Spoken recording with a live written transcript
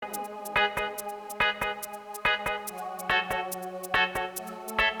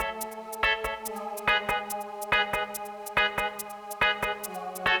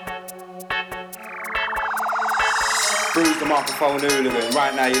Bruce the Microphone Hooligan.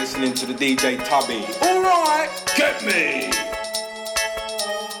 Right now you're listening to the DJ Tubby. Alright, get me!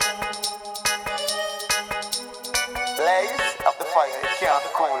 Blaze up the fire, you can't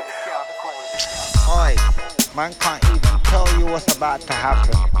call it. Oi, man can't even tell you what's about to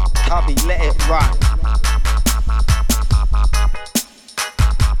happen. Tubby, let it run.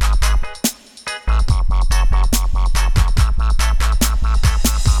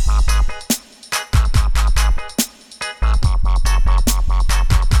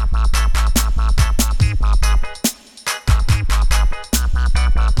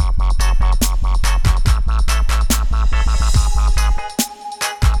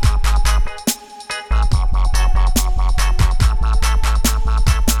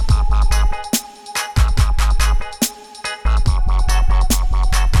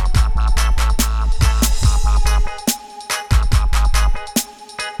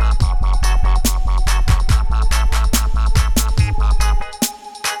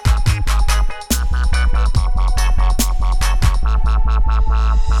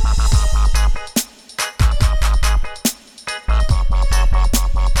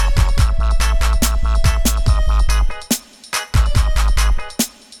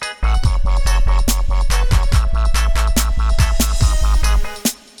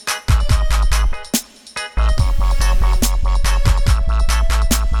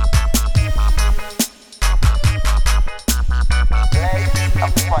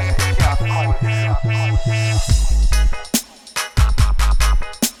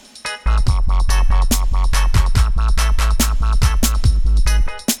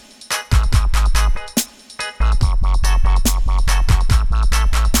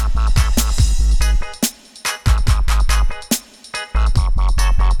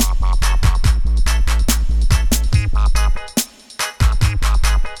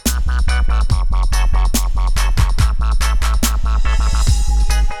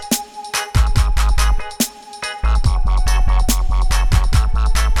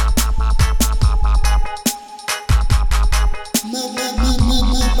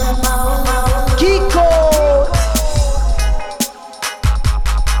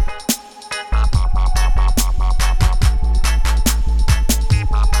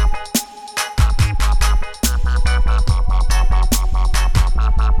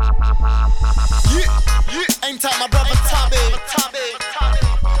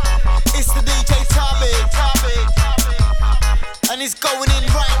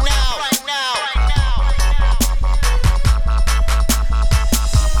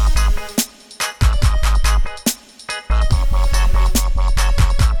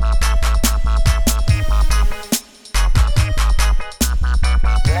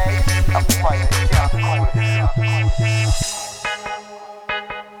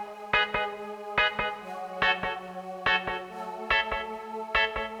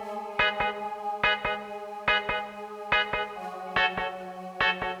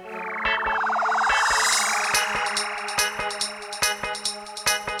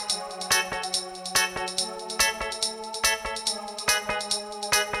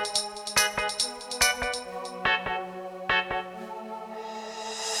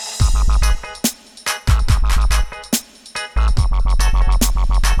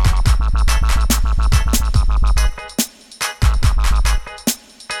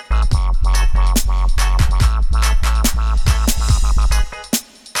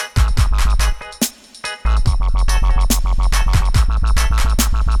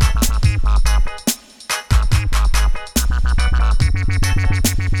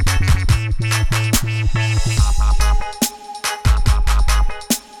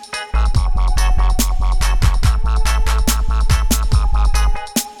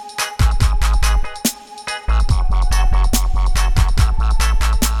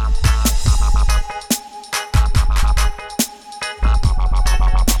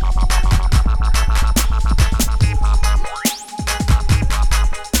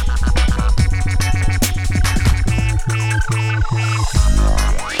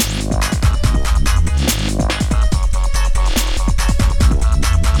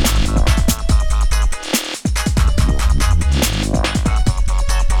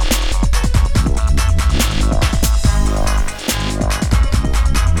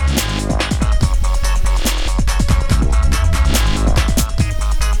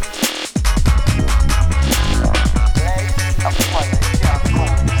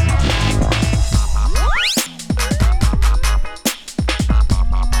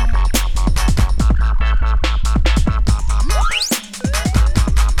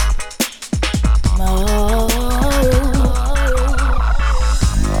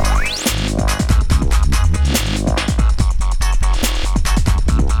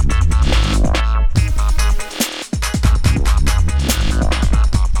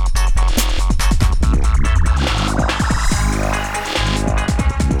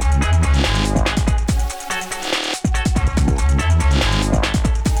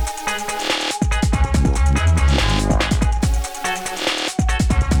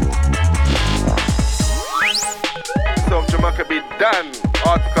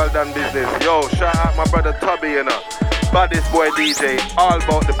 my brother Tubby, you know. Baddest boy DJ, all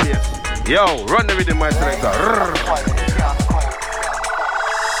about the place. Yo, run the rhythm, my selector.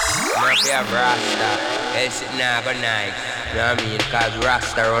 Not be a Rasta, else it not go nice. You know what I mean? Cause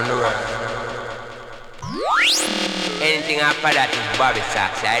Rasta run the world. Anything after that is Bobby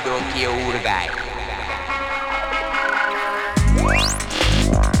Sacks. I don't care who the guy.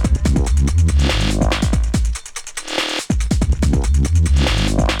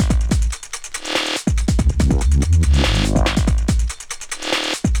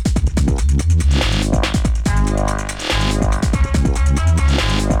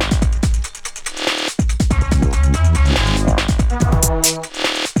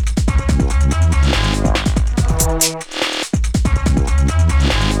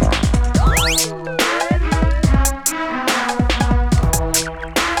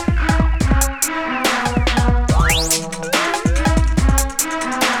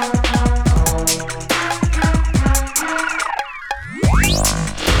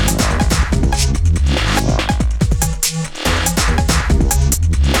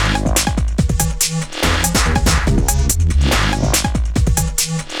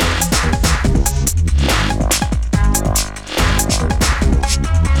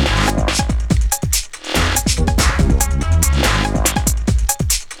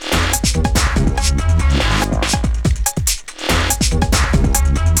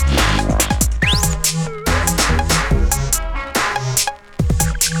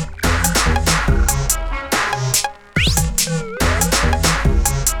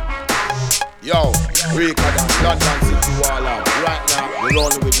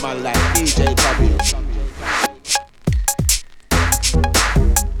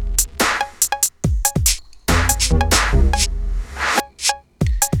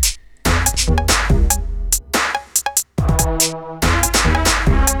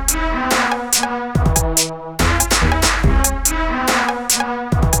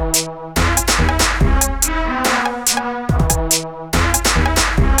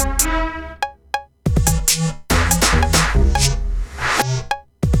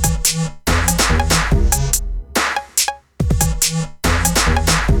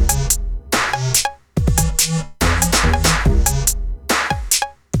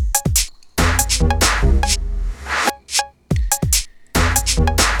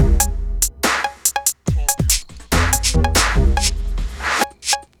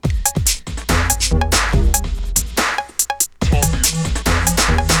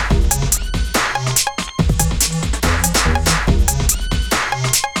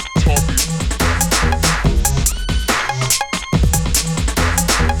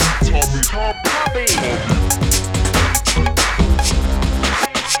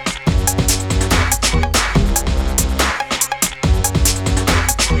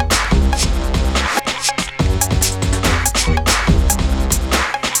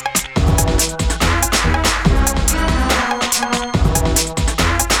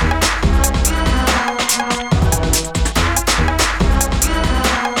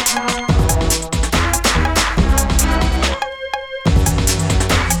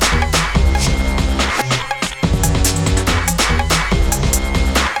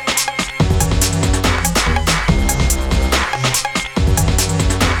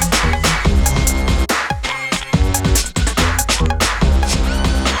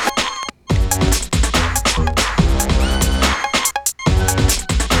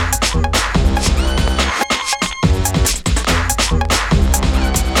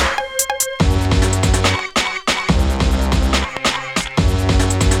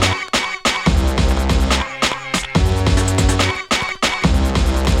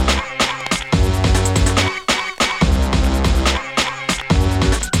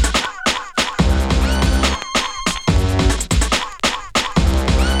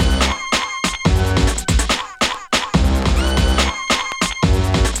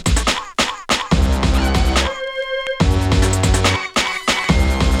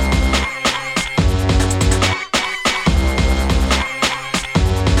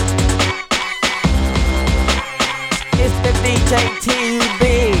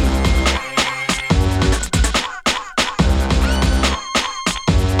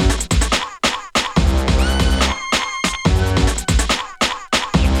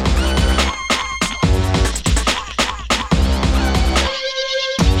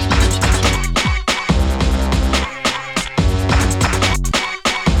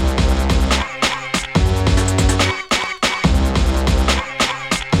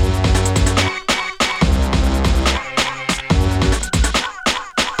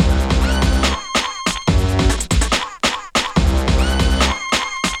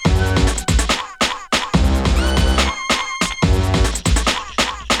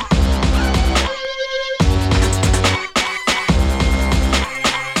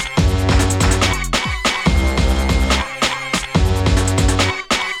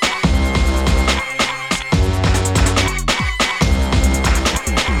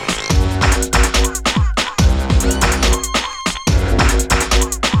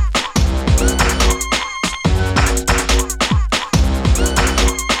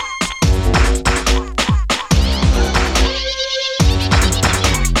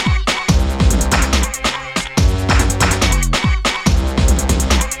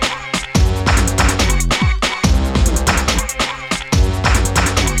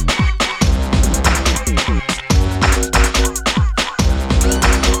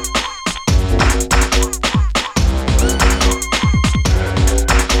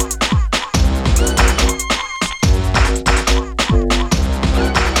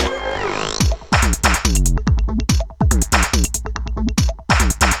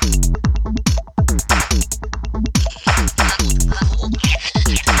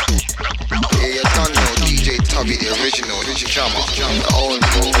 the old,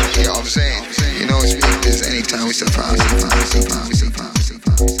 you know what I'm saying? You know it's like this anytime we step out.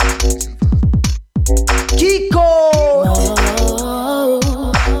 Kiko!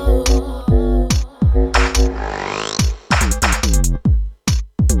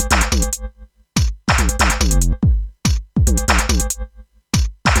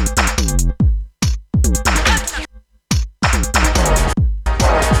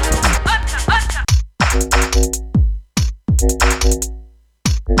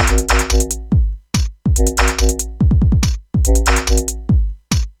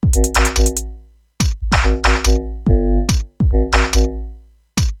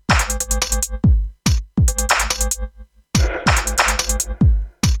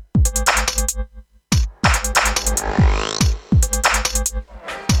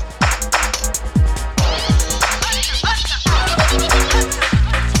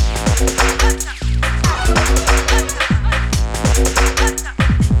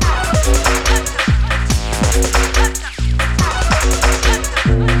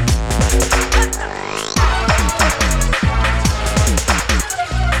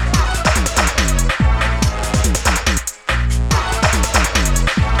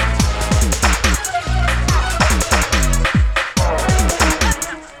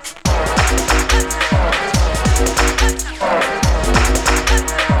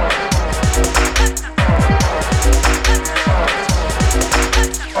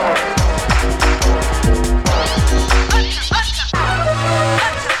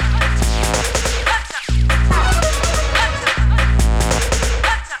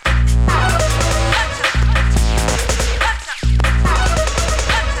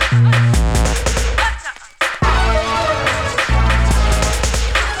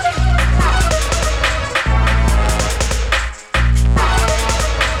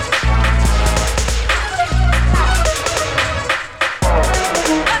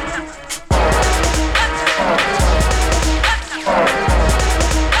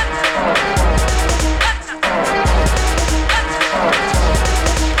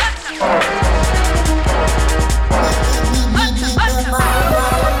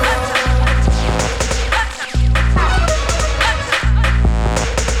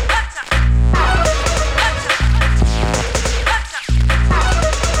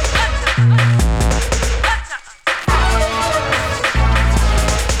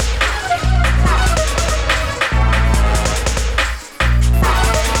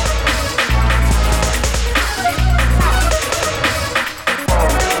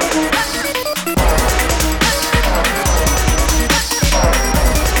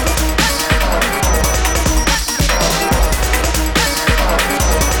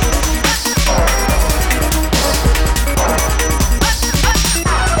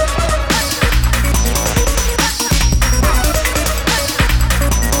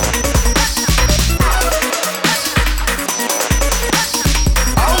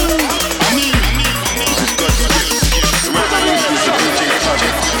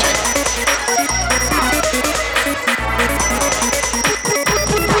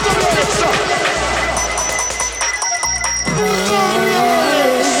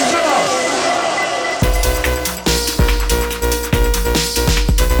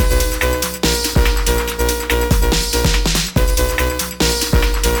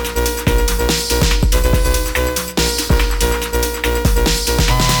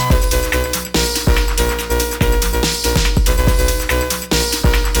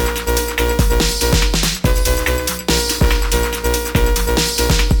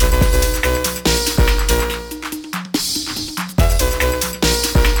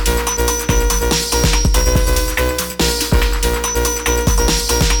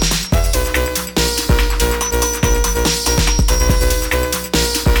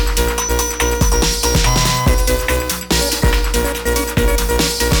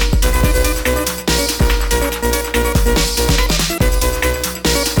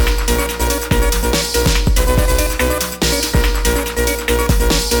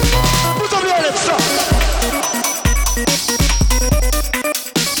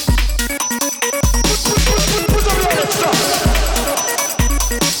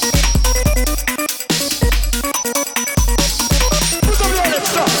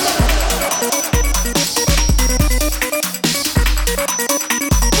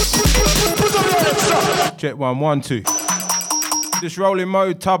 Check 1, 1, 2. Just rolling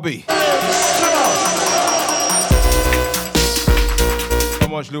mode, Tubby. So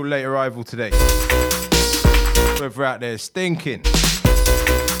much little late arrival today. Weather out there stinking.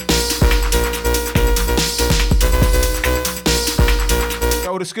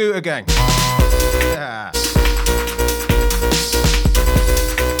 Go the scooter gang. Yeah.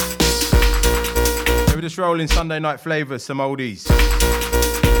 we're just rolling Sunday night flavours, some oldies.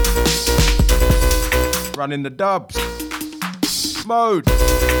 Running the dubs. Mode.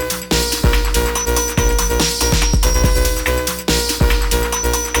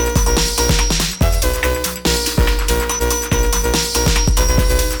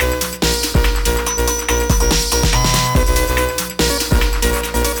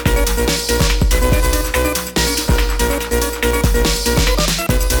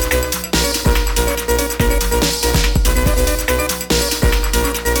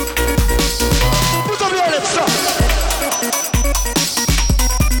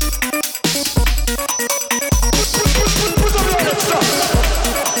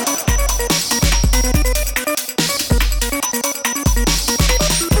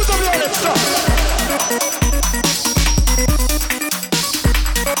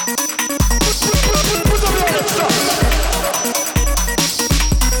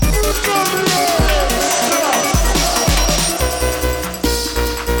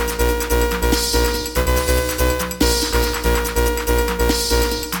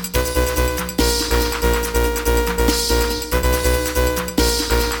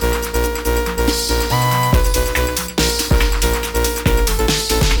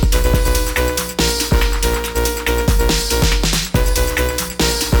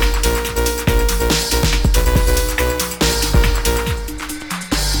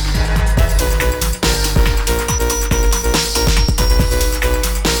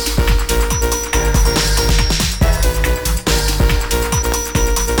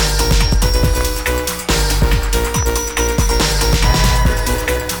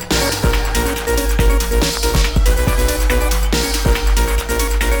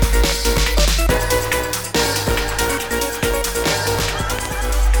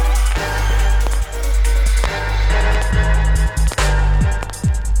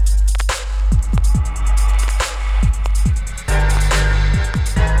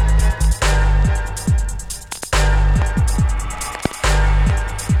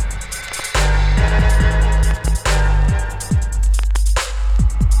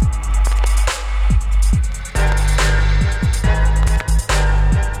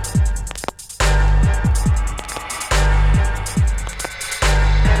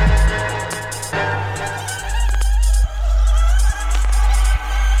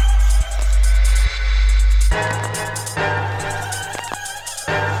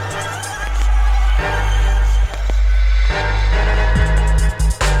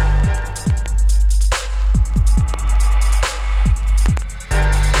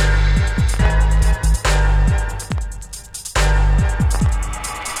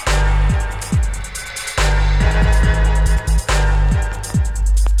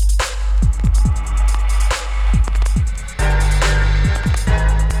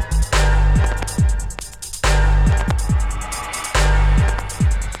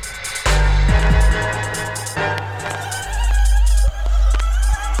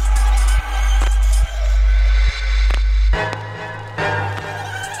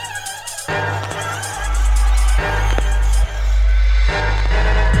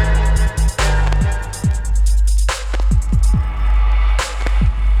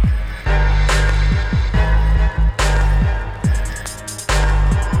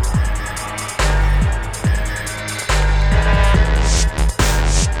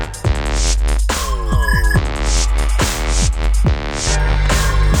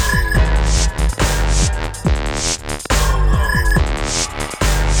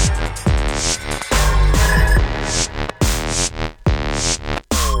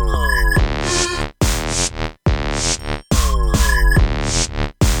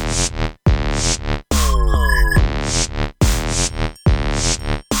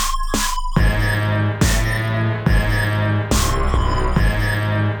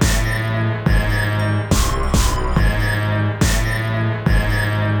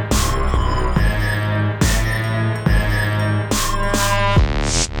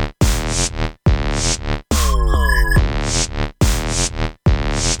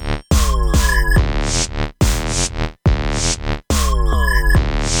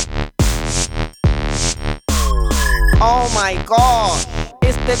 Oh my gosh,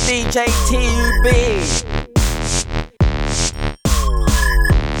 it's the DJ TUB.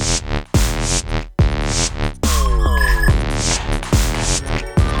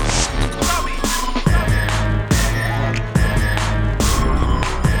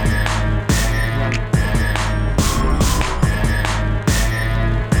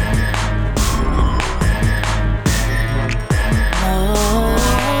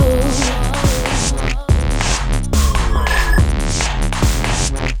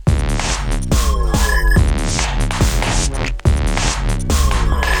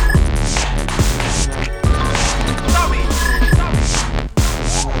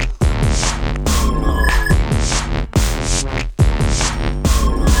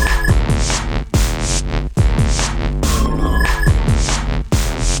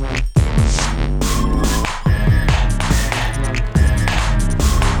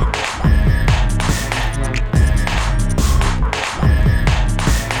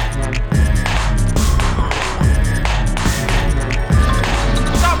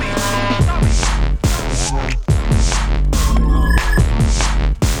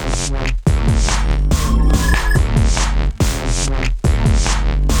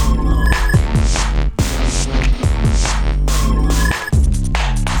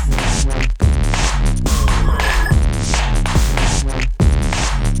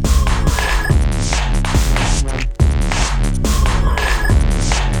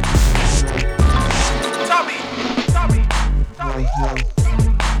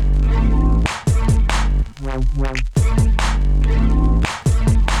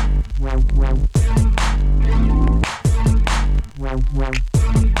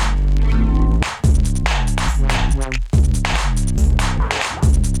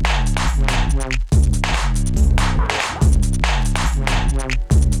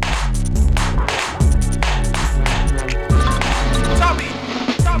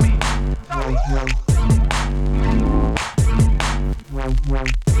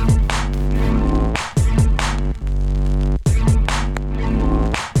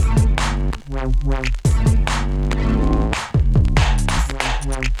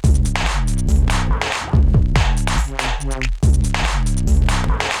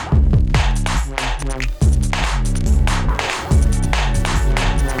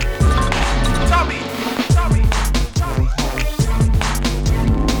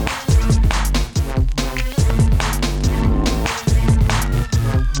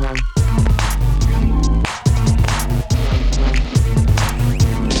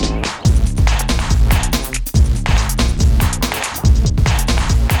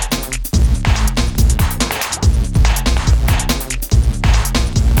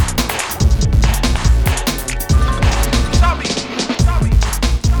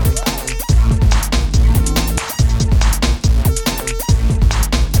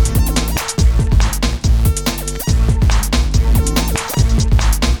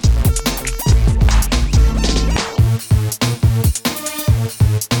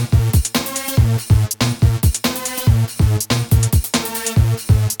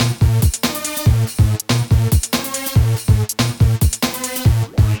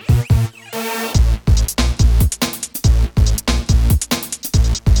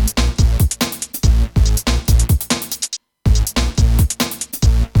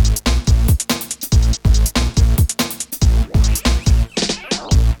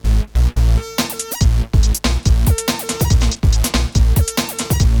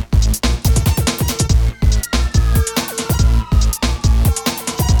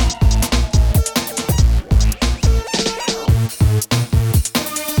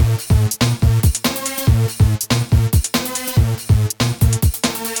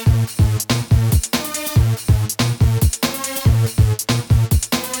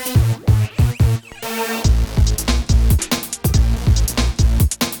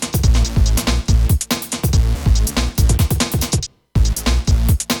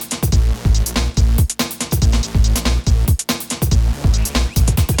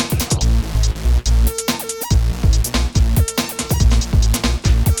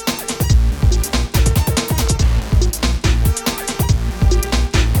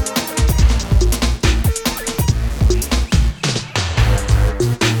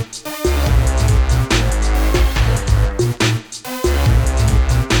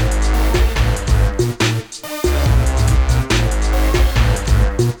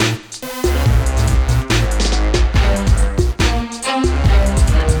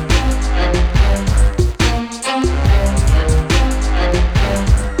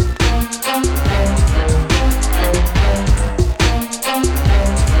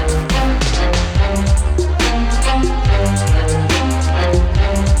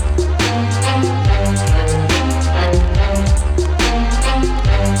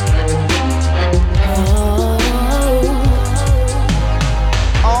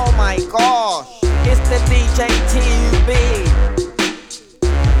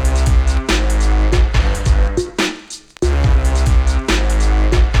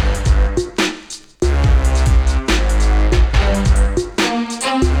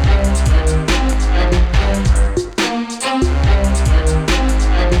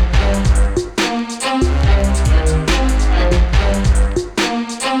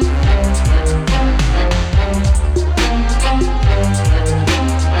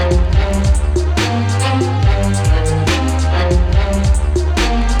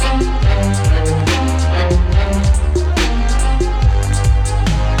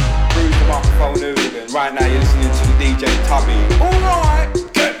 DJ Tubby.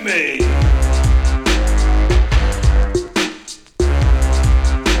 Alright, get me!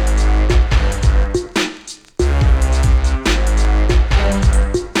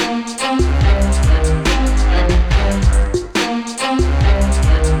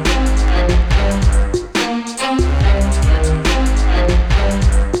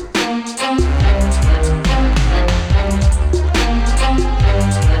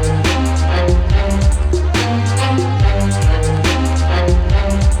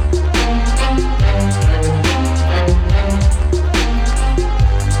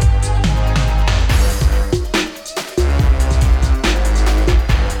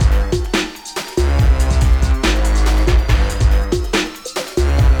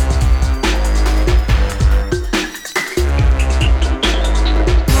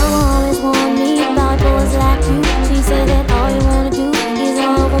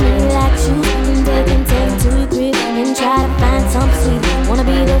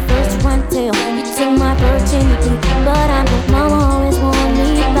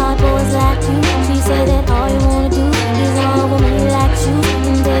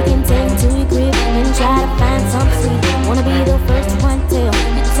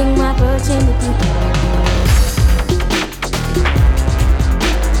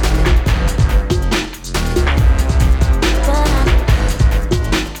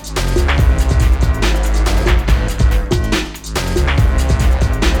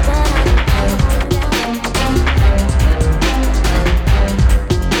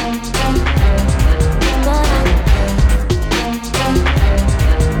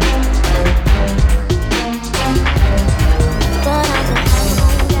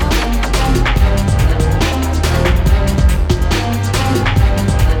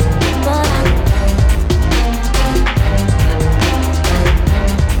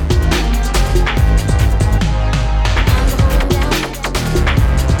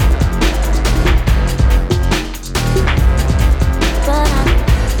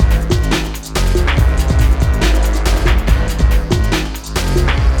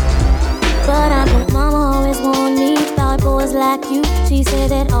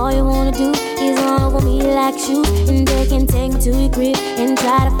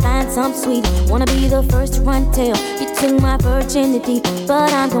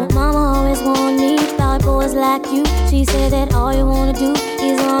 But I'm grown, mama always warned me about boys like you. She said that all you wanna do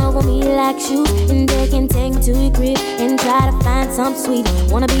is run over me like shoes, and they can take me to your crib and try to find something sweet.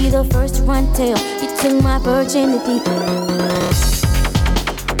 Wanna be the first to run tell you took my virginity. But I'm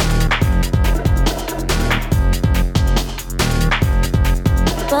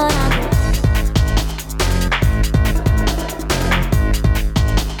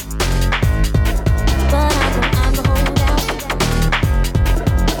the holdout.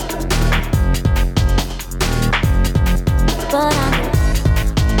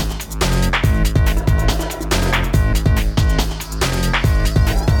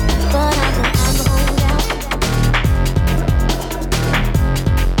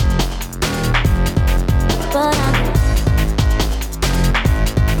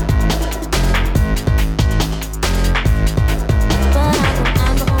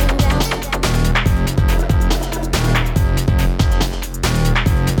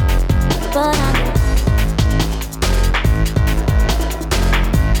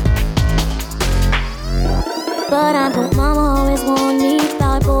 But I don't, mama always warned me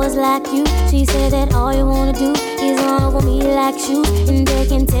about boys like you. She said that all you wanna do is run over me like shoes, and they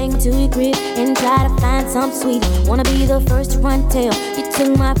can take me to your crib and try to find something sweet. Wanna be the first to run tell you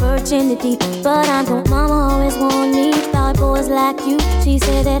took my virginity. But I don't, mama always warned me about boys like you. She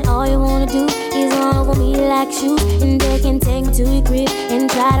said that all you wanna do is run over me like shoes, and they can take me to your crib and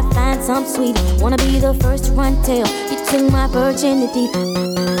try to find something sweet. Wanna be the first to run tell you took my virginity.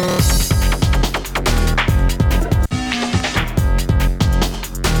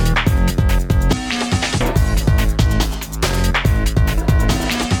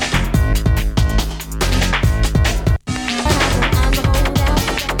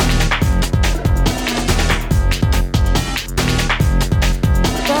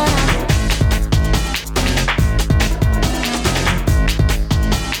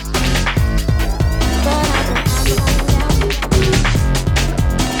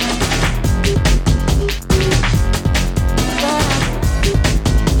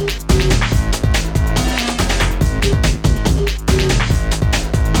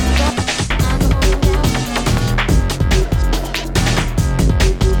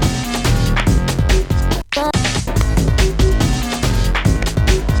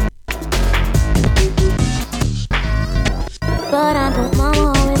 But I don't,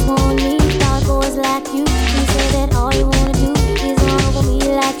 mama always warned me about boys like you. He said that all you wanna do is run over me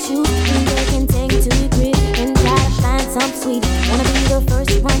like shoes. And they can take you to your crib and try to find some sweet. Wanna be the first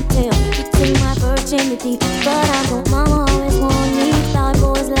to run tail, you took my virginity. But I don't, mama always wanted me. Thought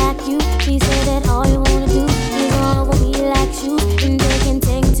boys like you. She said that all you wanna do is run over me like shoes. And they can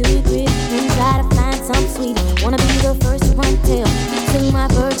take you to your crib and try to find some sweet. Wanna be the first to run tail, you took my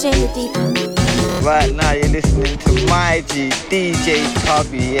virginity. Right now you're listening to my G, DJ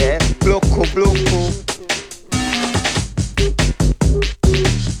Tubby, yeah? Bloko, bloko.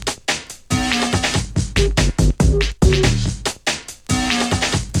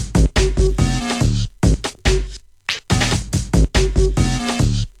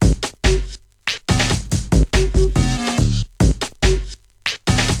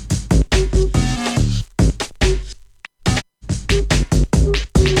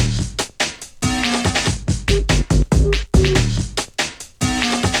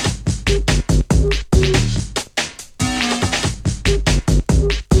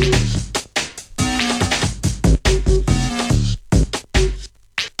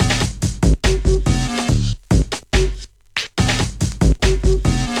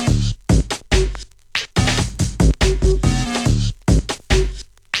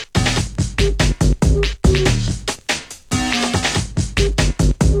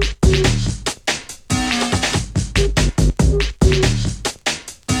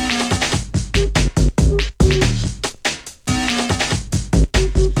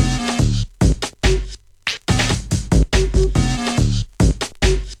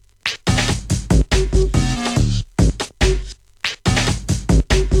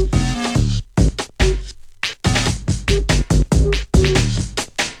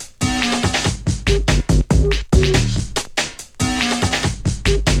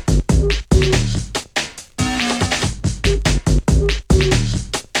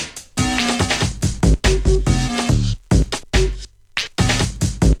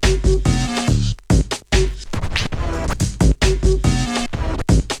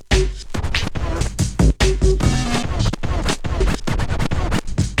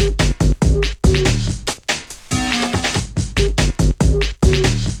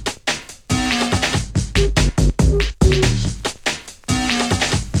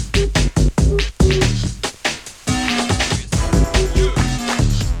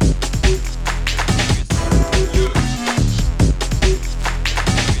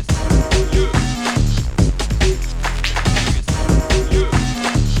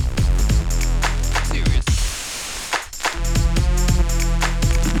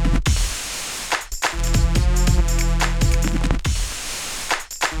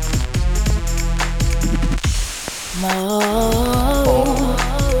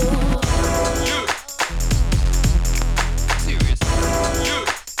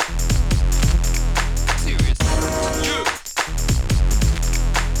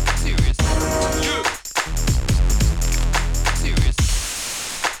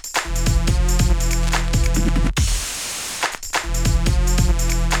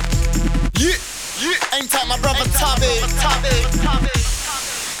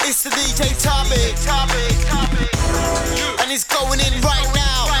 It's the DJ Tommy, and he's going in right now.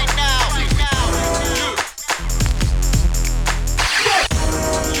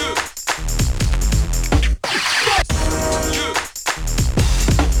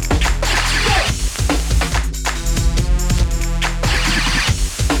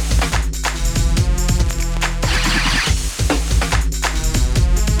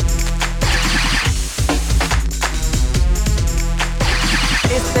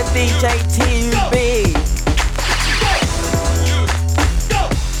 It's the DJ TUB.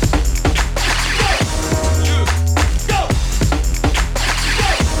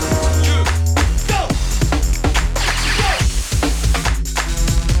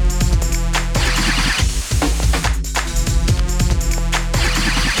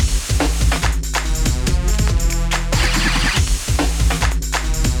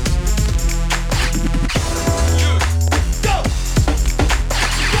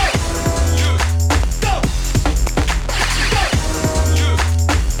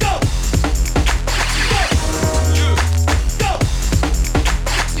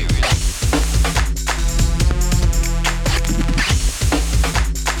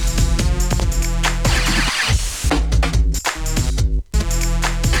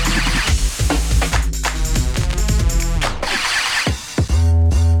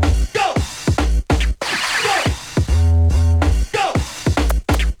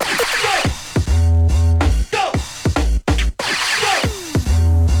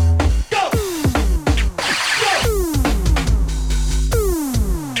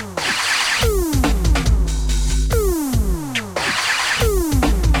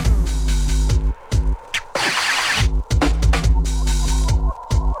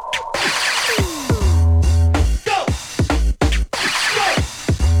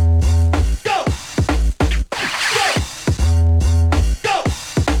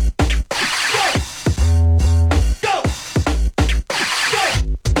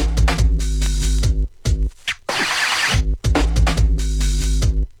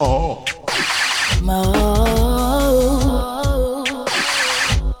 Oh.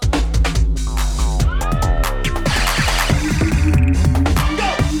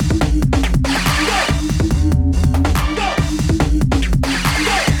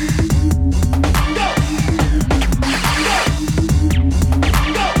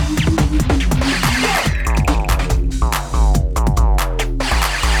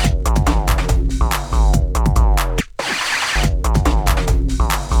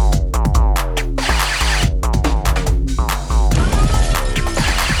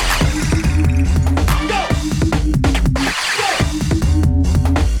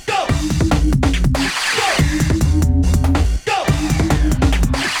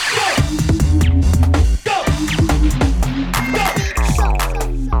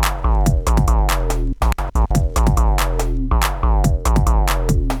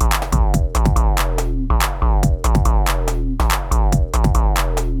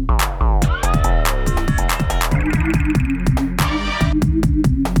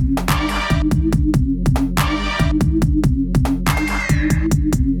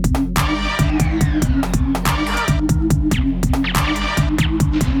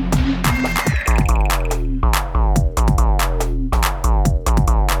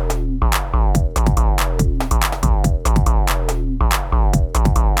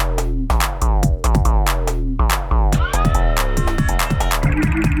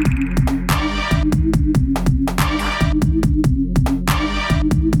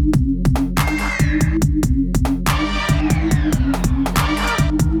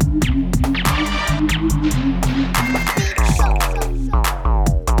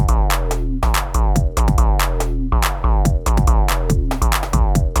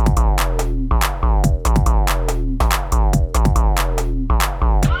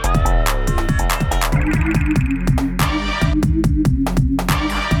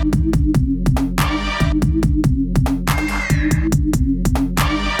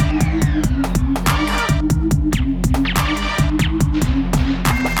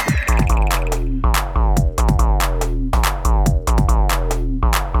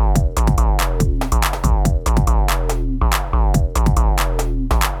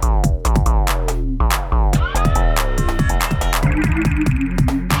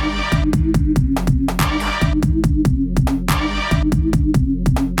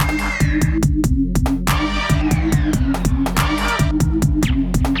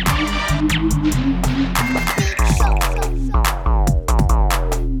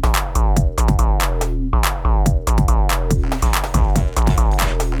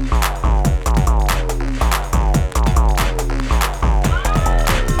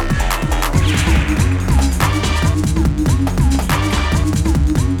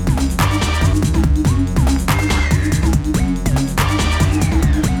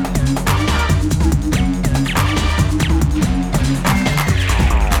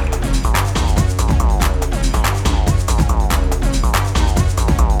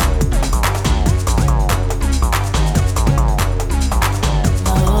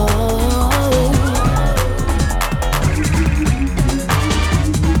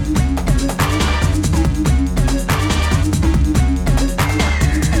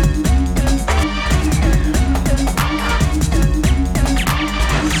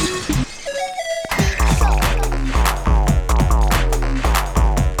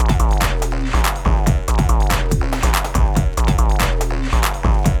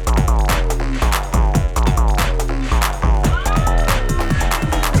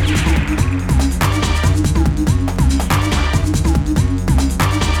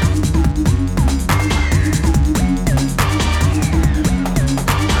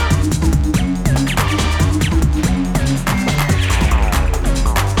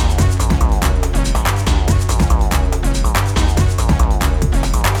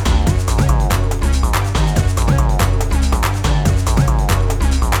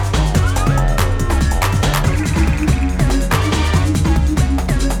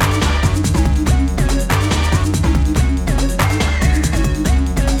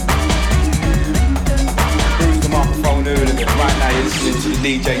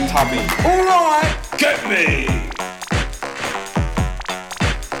 DJ Tubby. Alright, get me!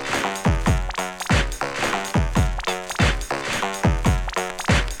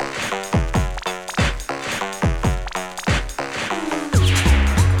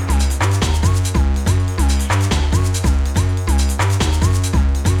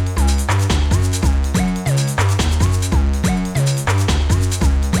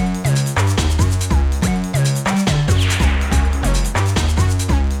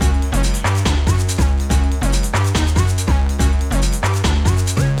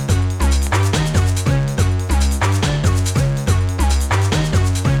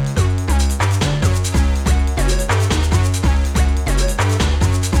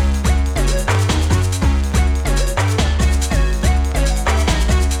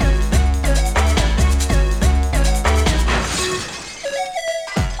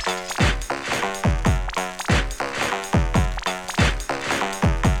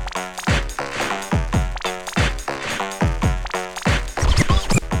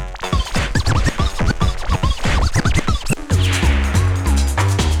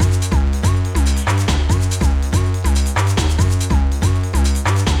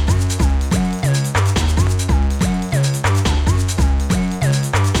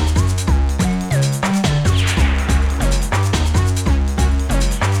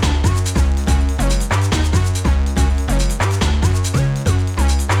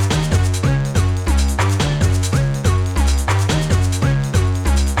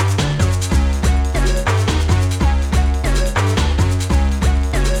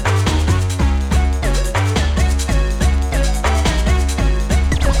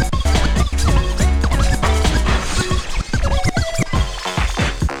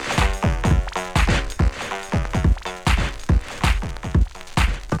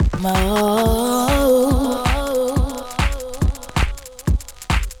 Ain't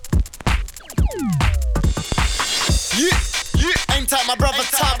that my brother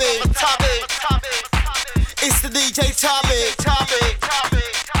Tubby? It's the DJ Tubby.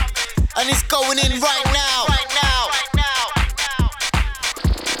 And it's going in right now.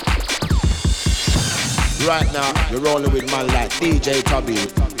 Right now, you're rolling with man like DJ Tubby.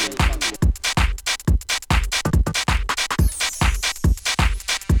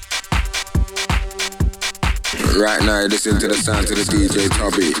 Right now, listen to the sound of the DJ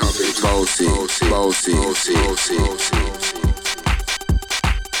Tubby. Bossy.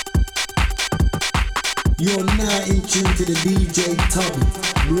 You're now in tune to the DJ Tubby,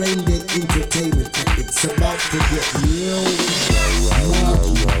 Braindead Entertainment, and it's about to get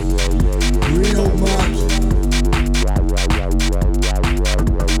real marky.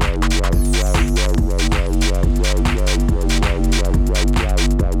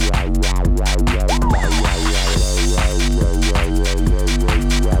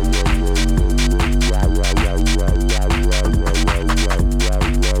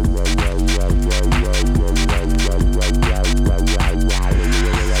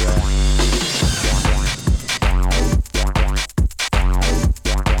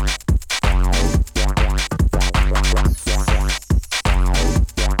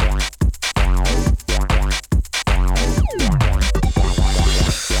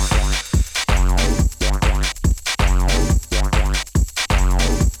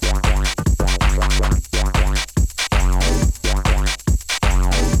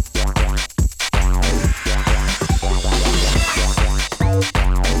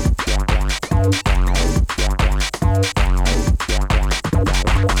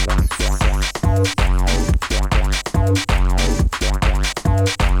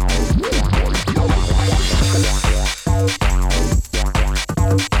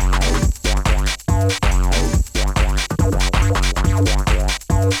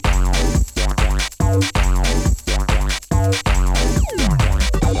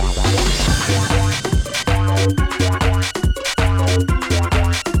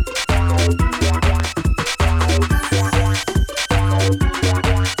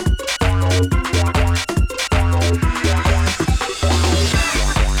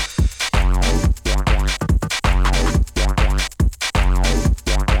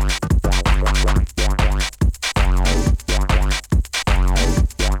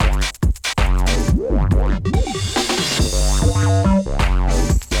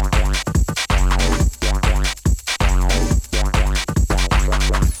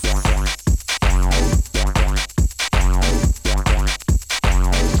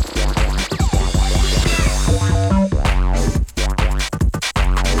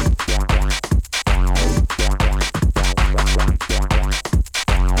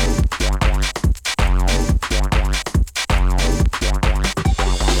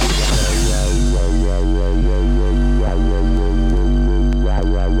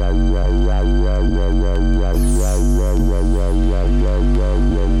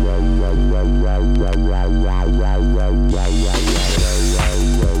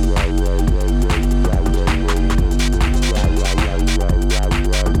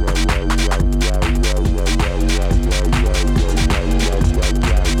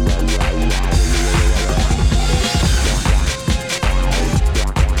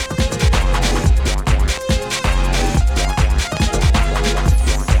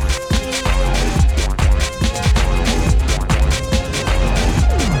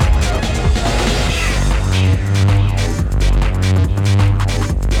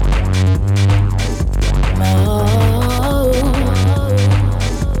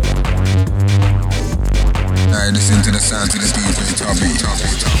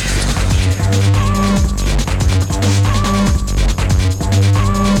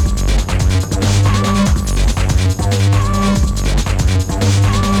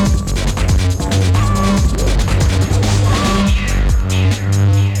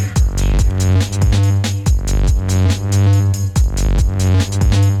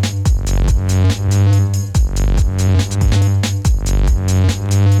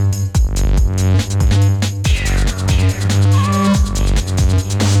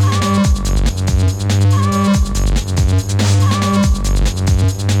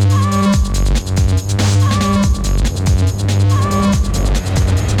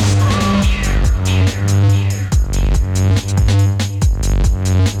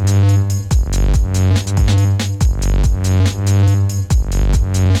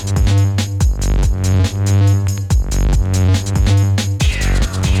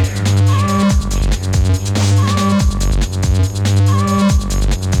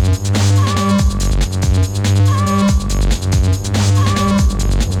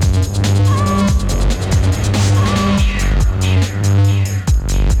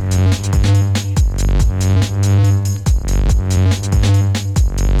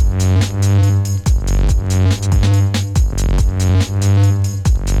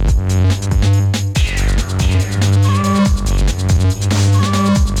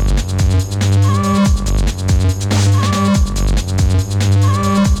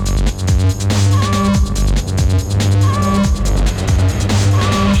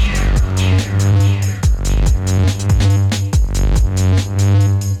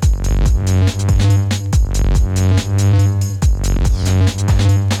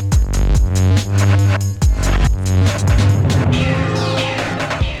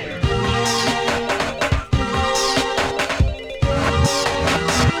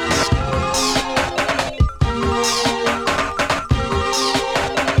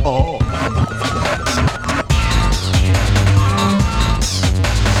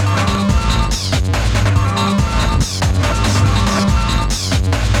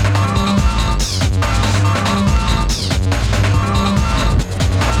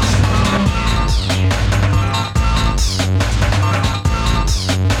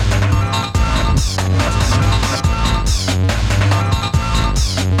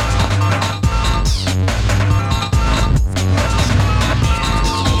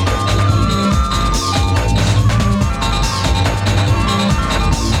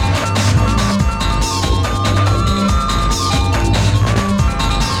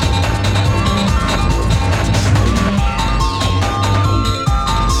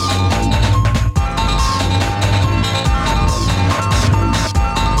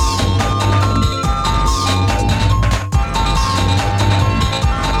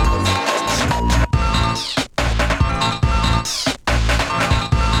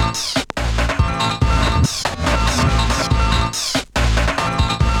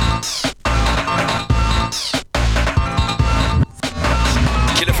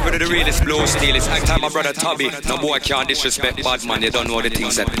 the realest blow steel. It's high time my brother Tubby. No boy can't disrespect bad man. You don't know the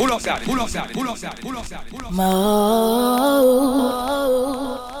things that. Pull up that, pull up that, pull up that, pull up that, pull up that.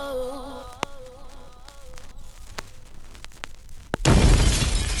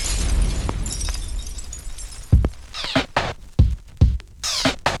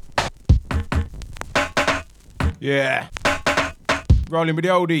 Yeah. Rolling with the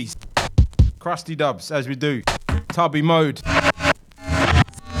oldies. Crusty dubs, as we do. Tubby mode.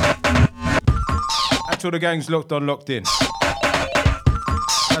 That's all the gangs locked on, locked in.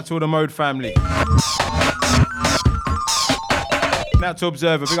 That's all the mode family. That's to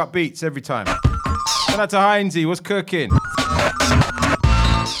Observer, big up beats every time. And that's to Heinzie, what's cooking?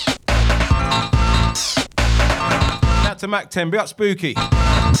 That's to Mac 10, big up Spooky.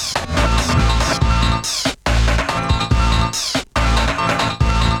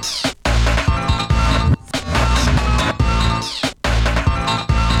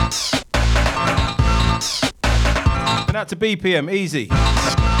 And out to BPM, easy.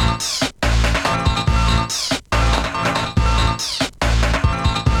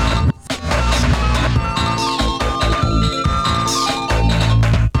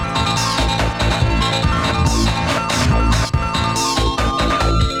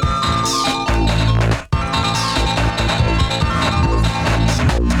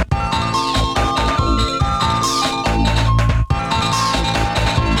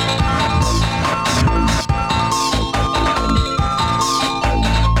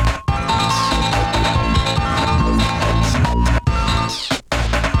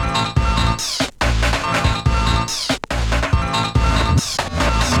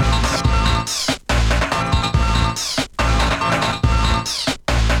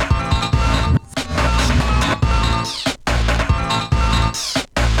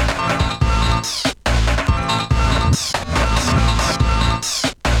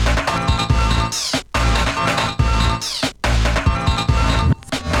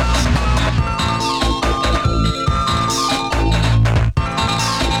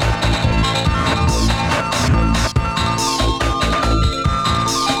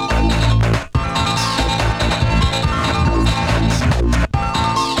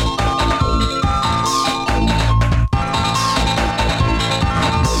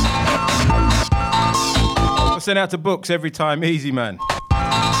 Send out to books every time, easy man.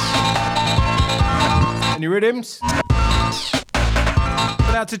 Any rhythms? Send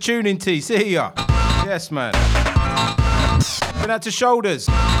out to Tuning T, see ya. Yes man. Send out to Shoulders.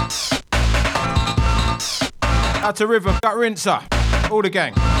 Out to Rhythm, Gut Rinser. All the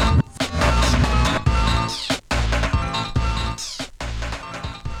gang.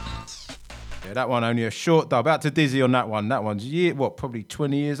 Yeah, that one only a short dub. Out to Dizzy on that one. That one's probably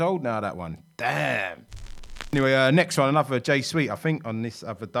 20 years old now, that one. Damn. Anyway, next one, another J Sweet, I think, on this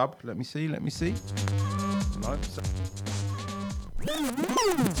other dub. Let me see. No.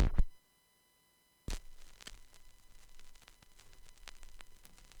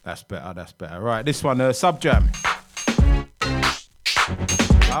 That's better. Right, this one, Sub Jam.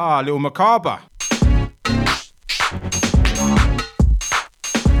 Little Macabre.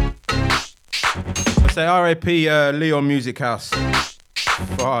 I say R.A.P. Leon Music House.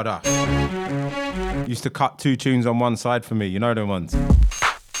 Father. Used to cut 2 tunes on one side for me, you know them ones.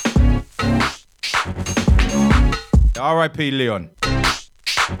 R.I.P. Leon.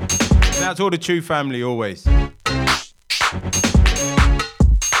 That's all the Chew family always.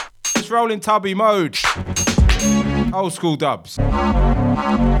 Just rolling Tubby mode. Old school dubs.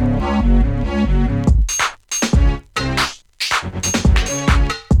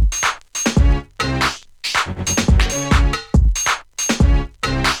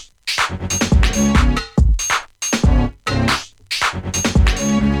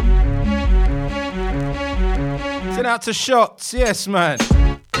 Out to Shots, yes man.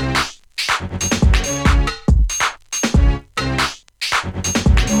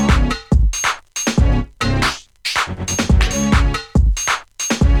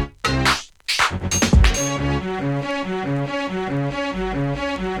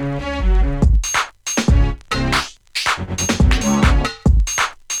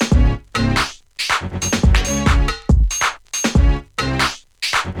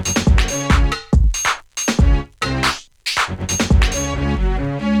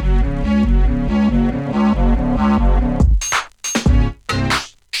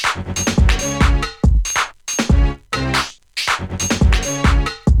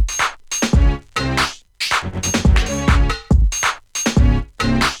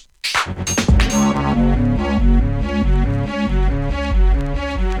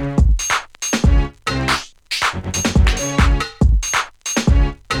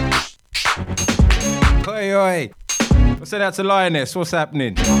 oi. I'll send out to Lioness. What's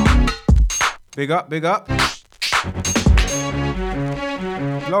happening? Big up, big up.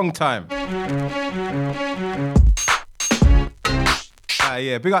 Long time. Ah,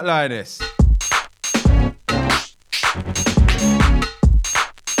 yeah, big up Lioness.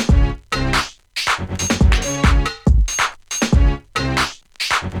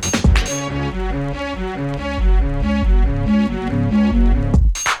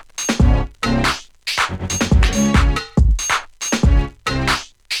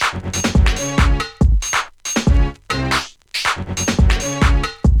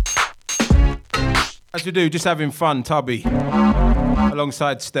 As we do, just having fun, Tubby,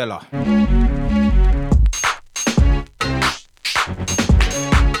 alongside Stella.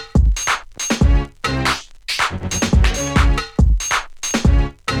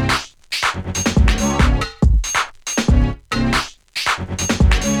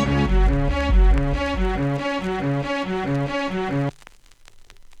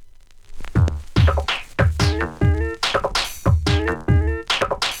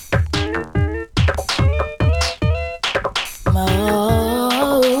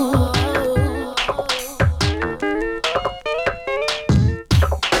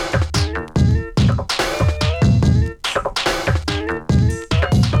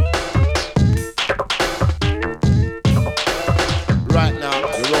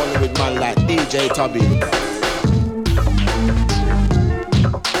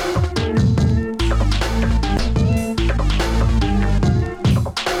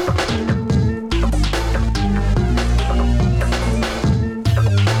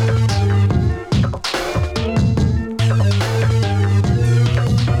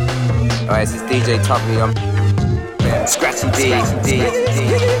 This is DJ Tubby. I'm Scratchy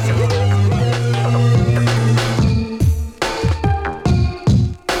D.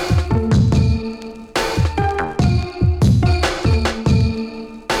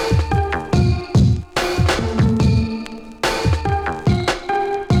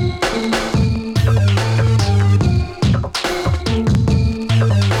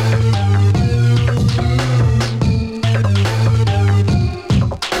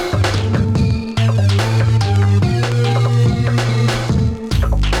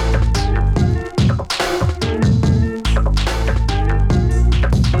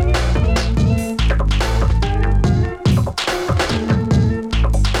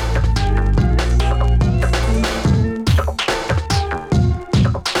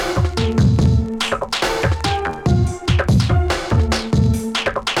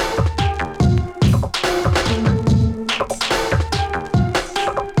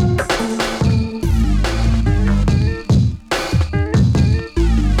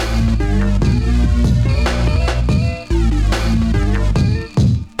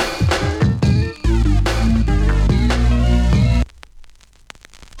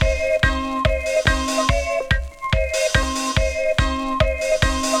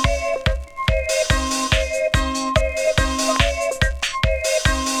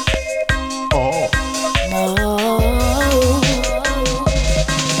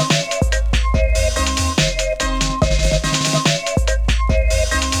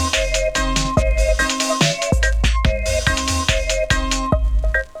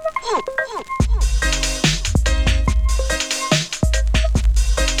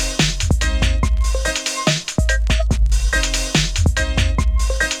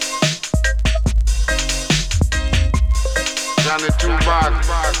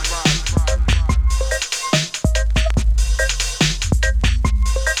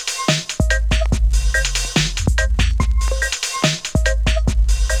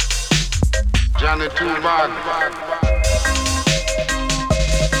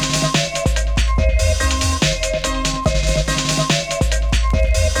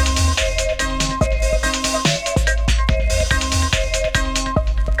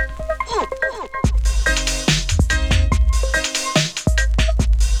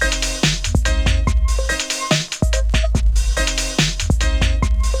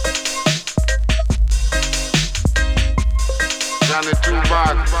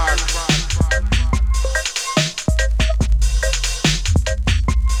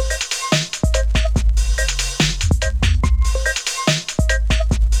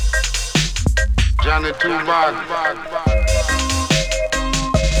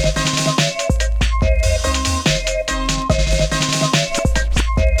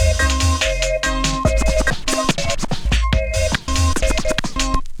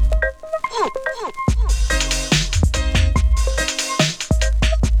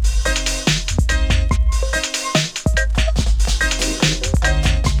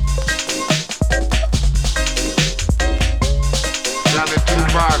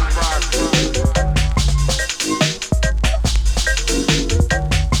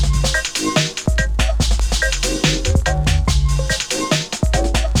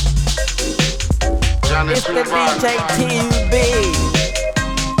 It's the DJ TUB.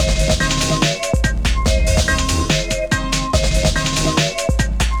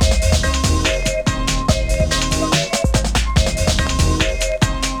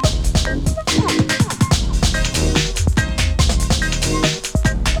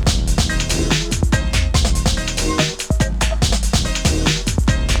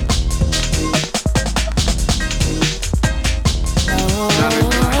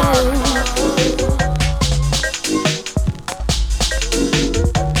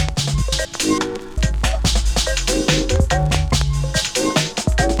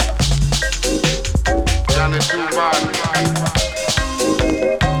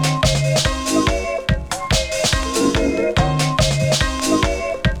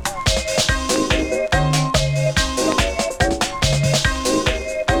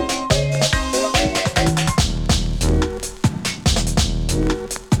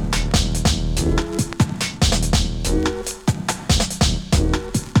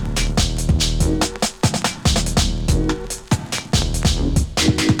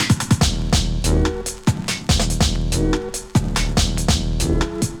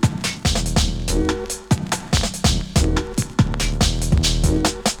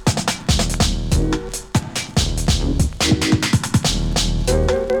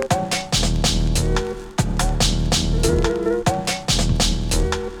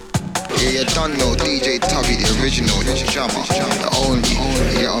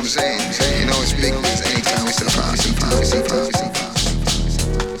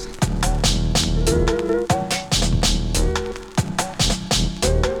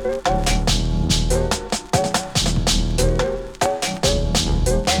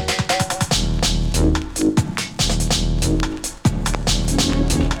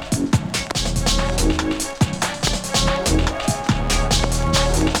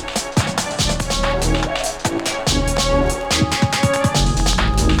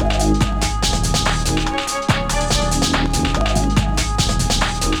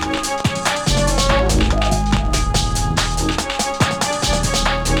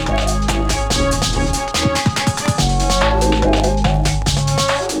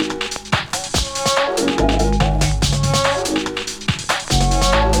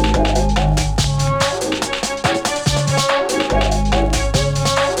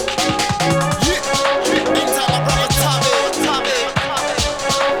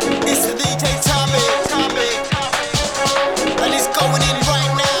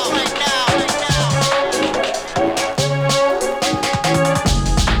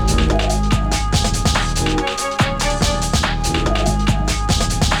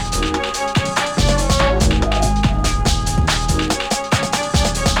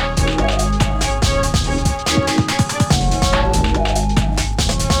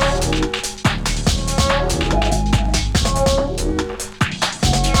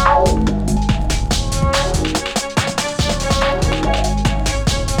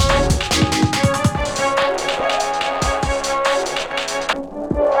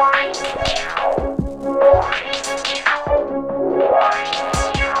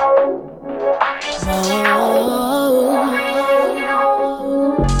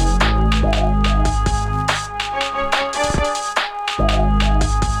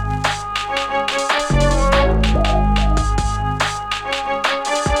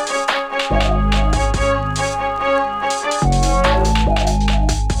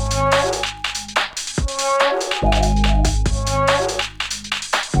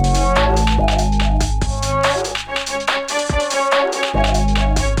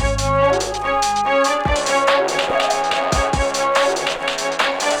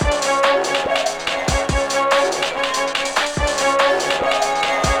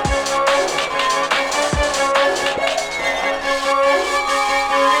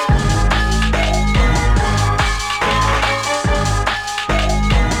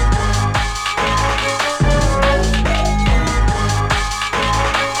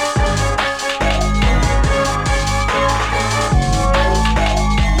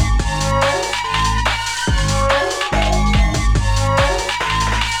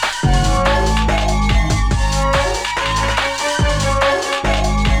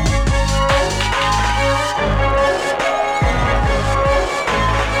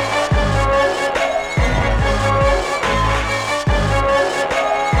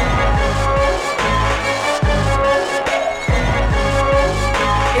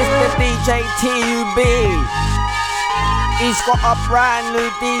 DJ TUB. He's got a brand new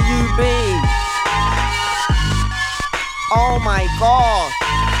DUB. Oh my God.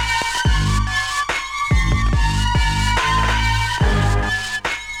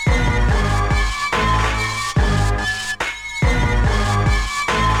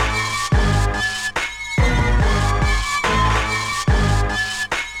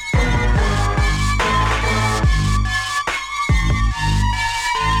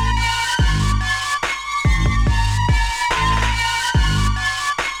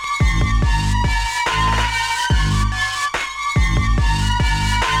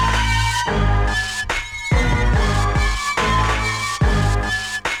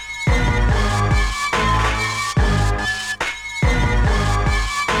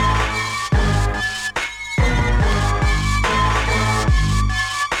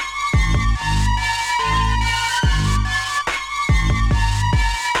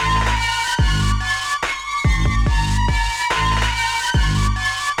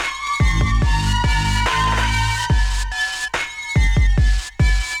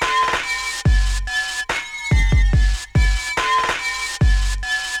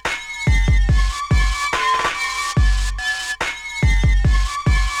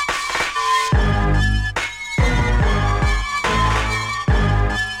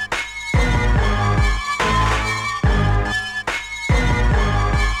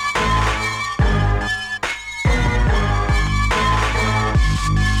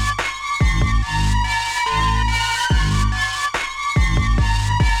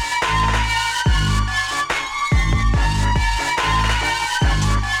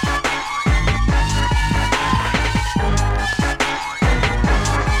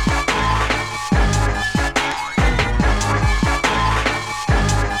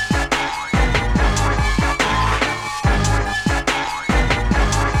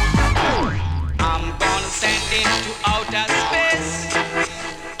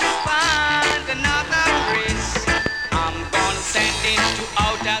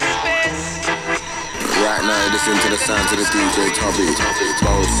 listen to the sounds of the DJ Tubby.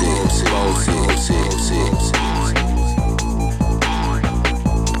 Bossy.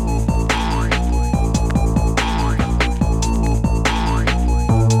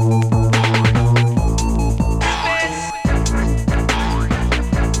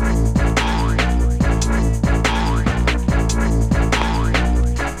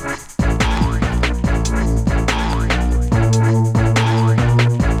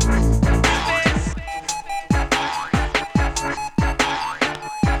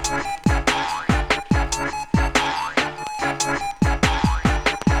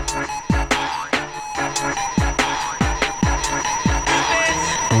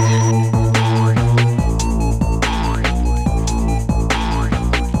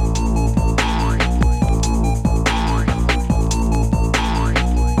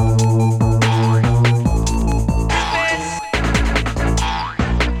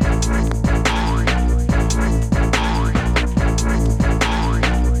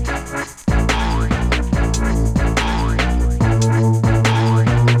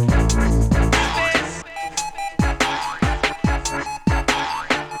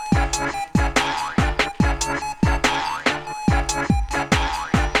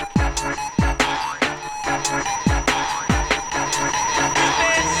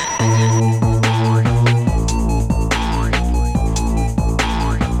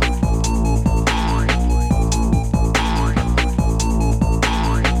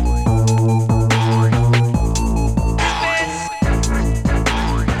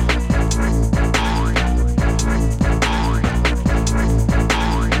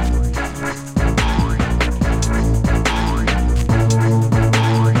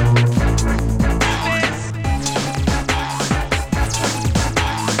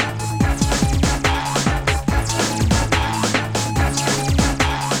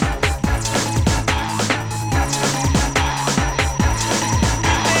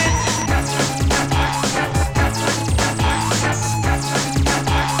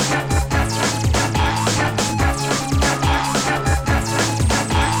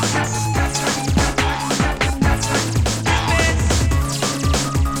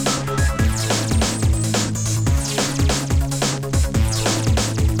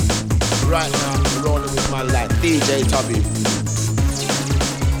 Right now, we're rolling with my lad, DJ Tubby.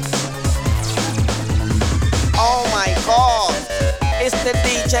 Oh my God, it's the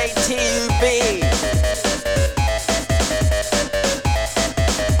DJ TUB.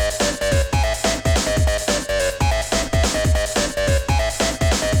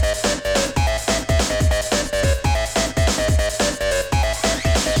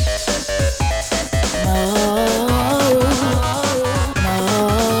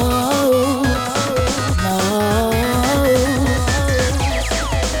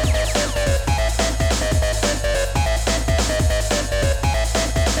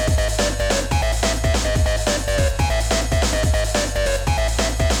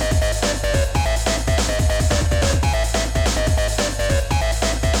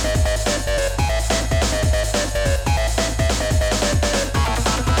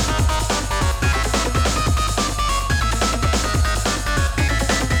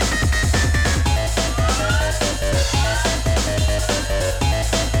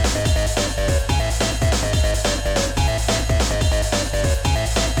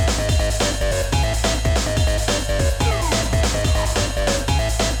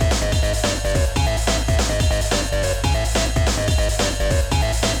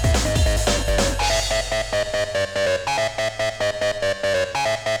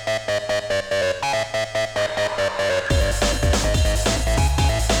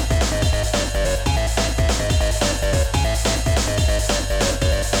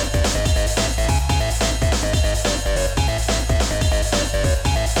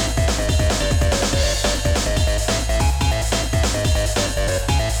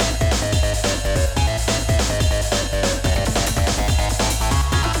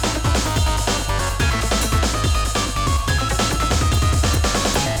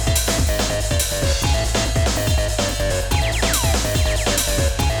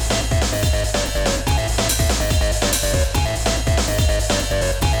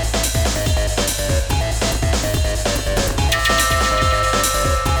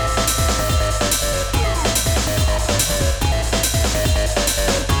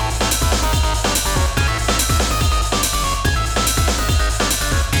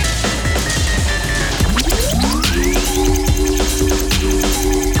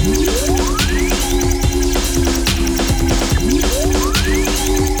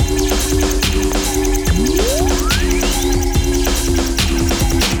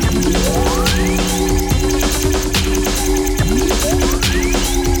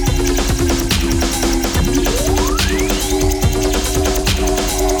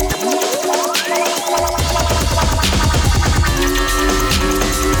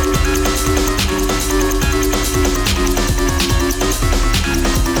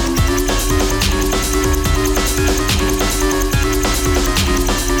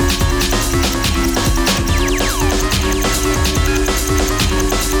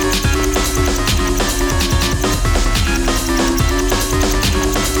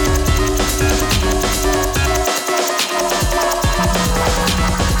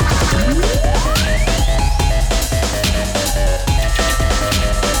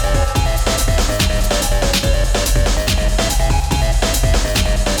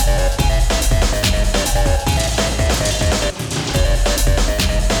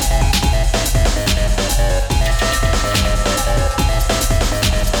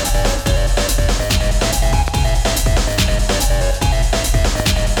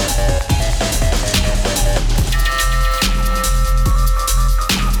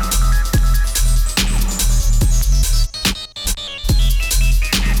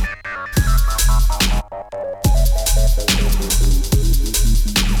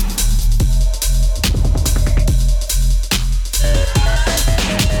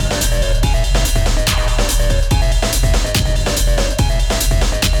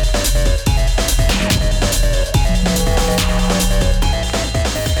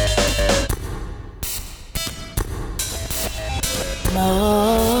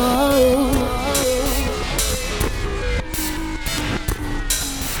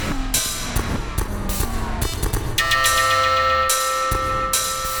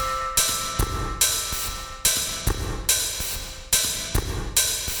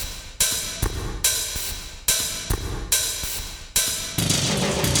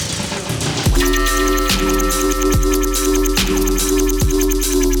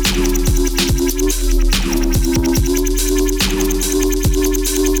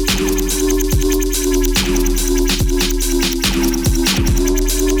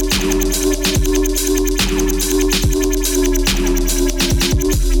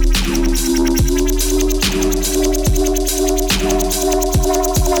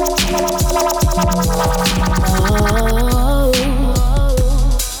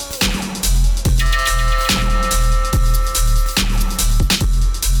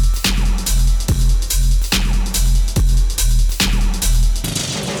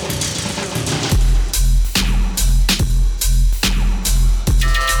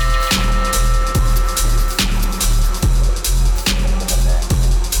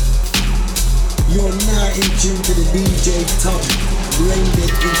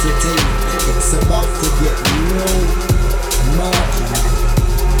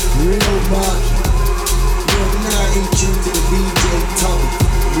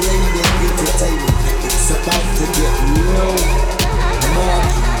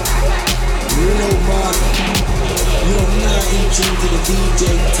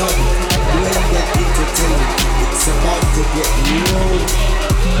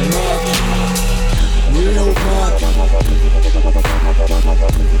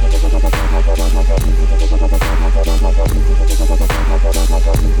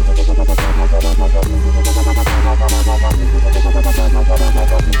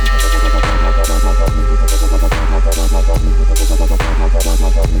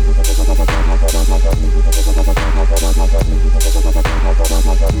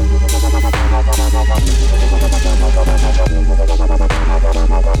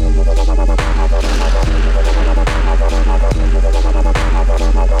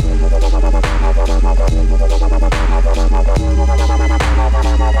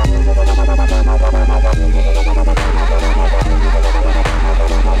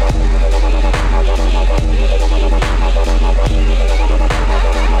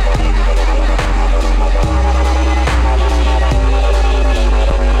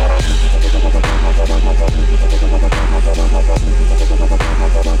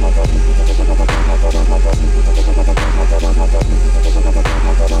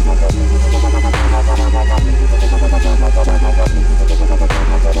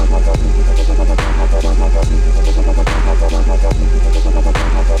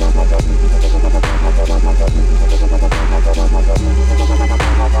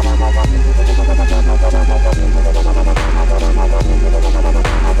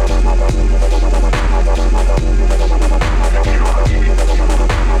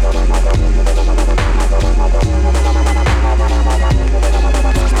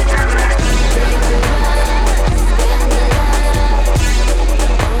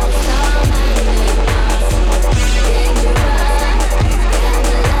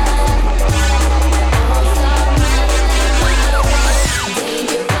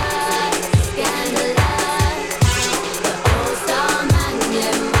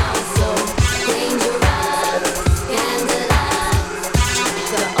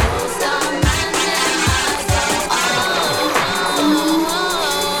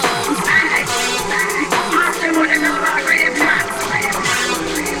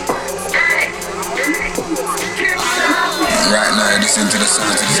 listen to the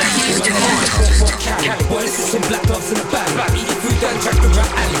sound of this DJ. Boy, this is some black dogs in the bag. Eat food, then drag the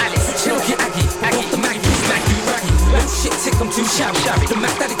rap alley. Cherokee Aggie, off the Maggie, Maggie Raggy. Let shit tick, I'm too shabby. The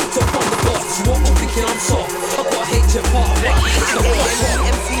Mac Daddy gets up on the boss. You won't thinking I'm soft. I got hate your part. So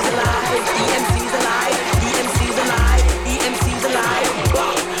EMC's alive, EMC's alive, EMC's alive, EMC's alive.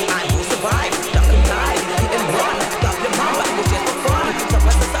 I will survive, stuck and live, hit and run. Stop your mom, but it was just for fun. The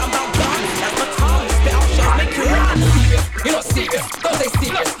rest of something about guns, that's my tongue. Spit out shots, make you run. You're not serious, don't say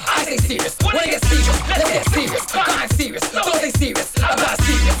serious. I say serious, when I get serious, let's get serious. I'm serious, don't say serious. I'm not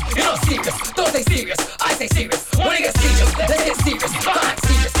serious, you're not serious, don't say serious. I say serious, when I get serious, let's get serious. I'm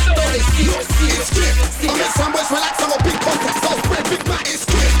serious, don't say serious. I'm in some ways relaxed, I'm a big contact, so spread big back, it's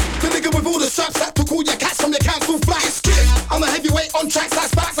skip. The nigga with all the straps that took all your cats from the council flat, it's skip. I'm a heavyweight on tracks like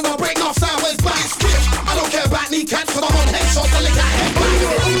spats and I'll break off sideways back, it's skip. I don't care about kneecaps, cause I'm on headshots, I lick that head back.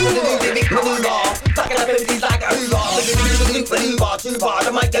 Fucking up everything's like a hoo-ha. Two bar,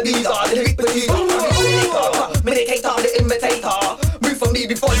 the mic, the knees are, the lyric, the knees are. Medicate, the imitator. on me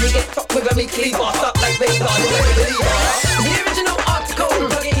before you get chopped with a me cleaver. Stuck like Vegas, you better believe it. The original article,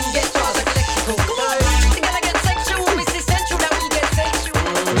 plug it in, get charged like electrical. Come on, together get sexual, it's essential that we get sexual.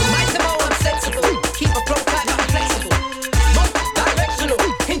 Maximo, I'm sensible, keep a flow tight, I'm flexible. Directional,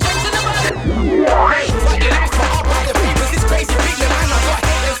 intentional. Right, the lyrics for all by the papers, it's crazy, big man, I got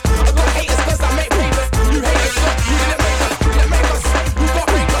haters. I got haters cause I make papers. You haters, so you didn't make us, you didn't make us. You got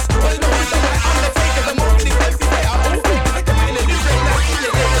make us, well, no, you don't like Undertaker, the most expensive player. Like the man in the ring, that's the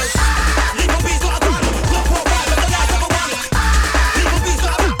niggas. Legal beats got a gun, look for five, that's the last of a one.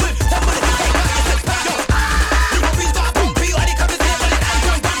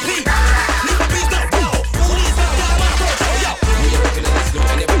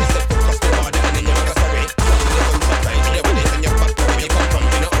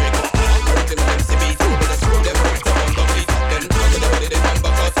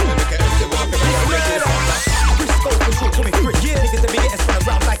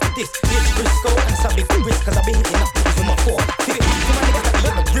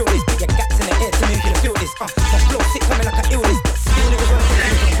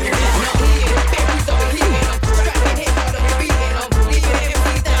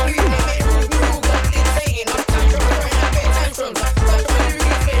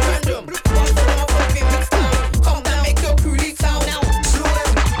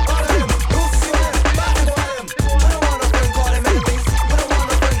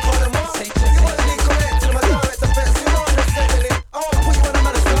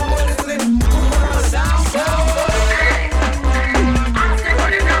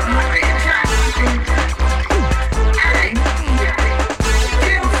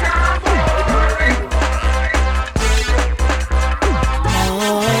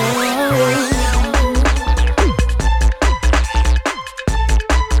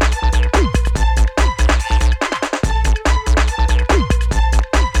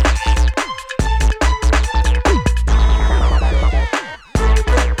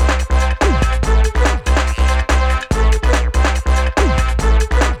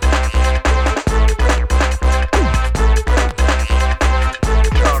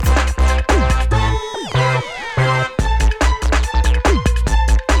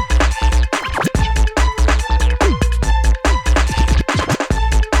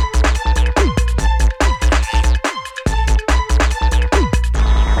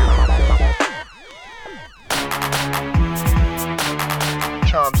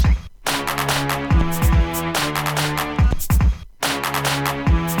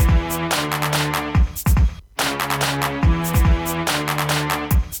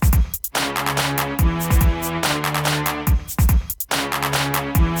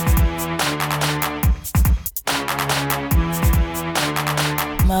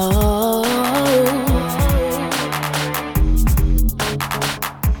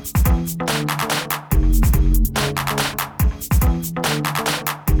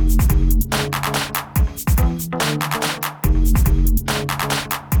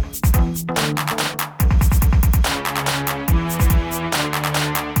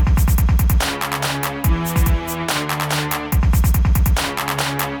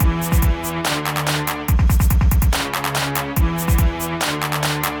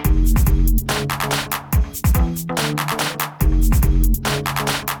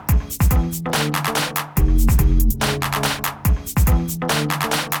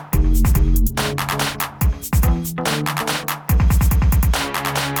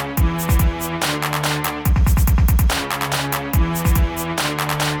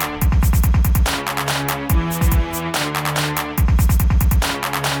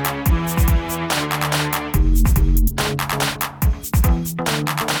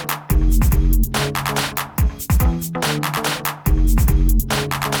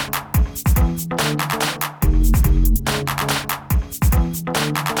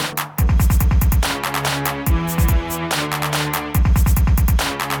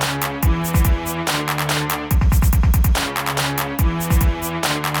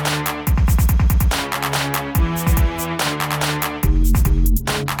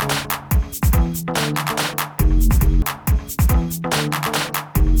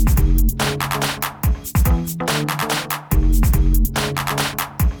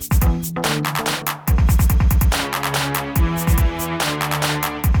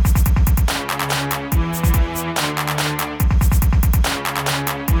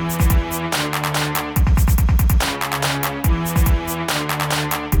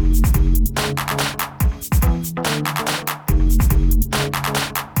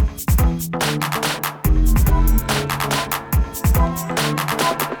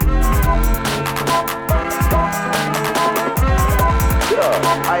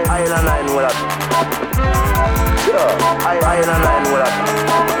 Island 9 with that. Yeah, Island 9 with that.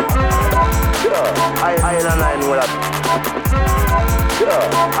 Yeah, Island 9 with that.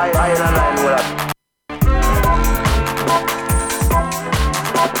 Yeah, Island 9 with that.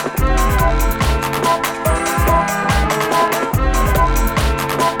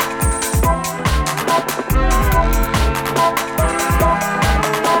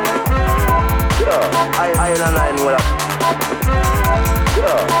 Island 9 with that.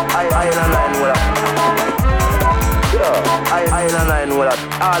 Yeah, Island 9 with that. Yeah, Island 9 with that.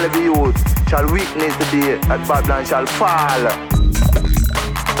 All of you shall witness the day that Babylon shall fall.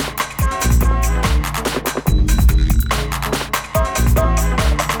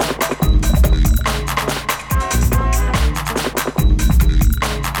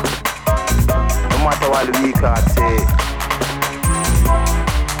 No matter what the weak heart say.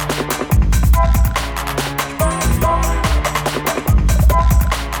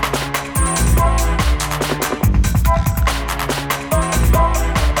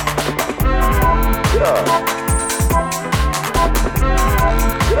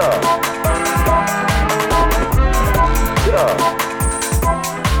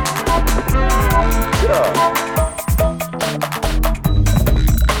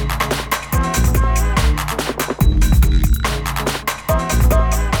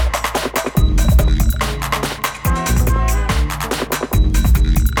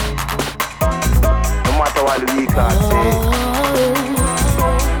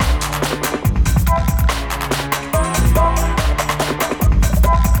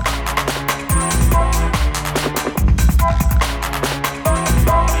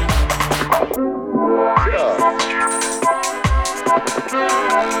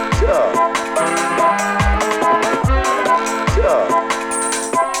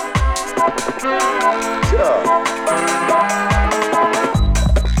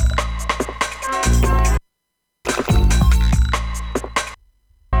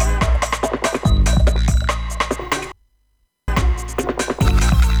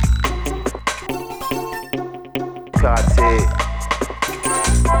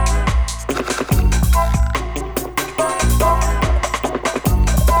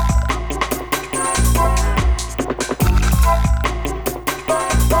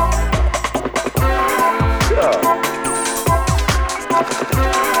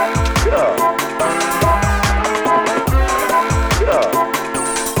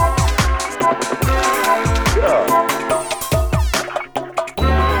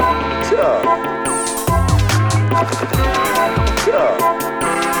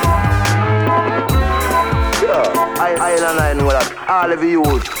 All of you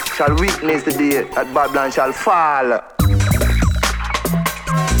shall witness the day that Babylon shall fall.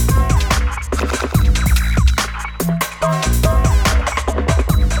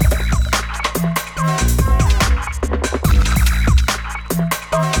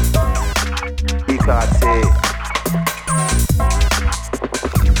 He can't say.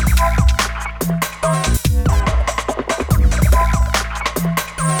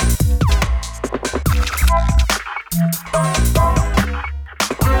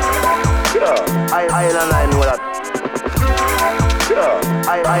 Island 9 with that. Yeah,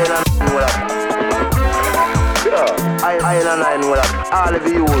 Island 9 with that. Yeah, Island 9 with that. All of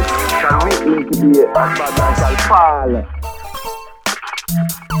you shall witness the day that Babylon shall fall.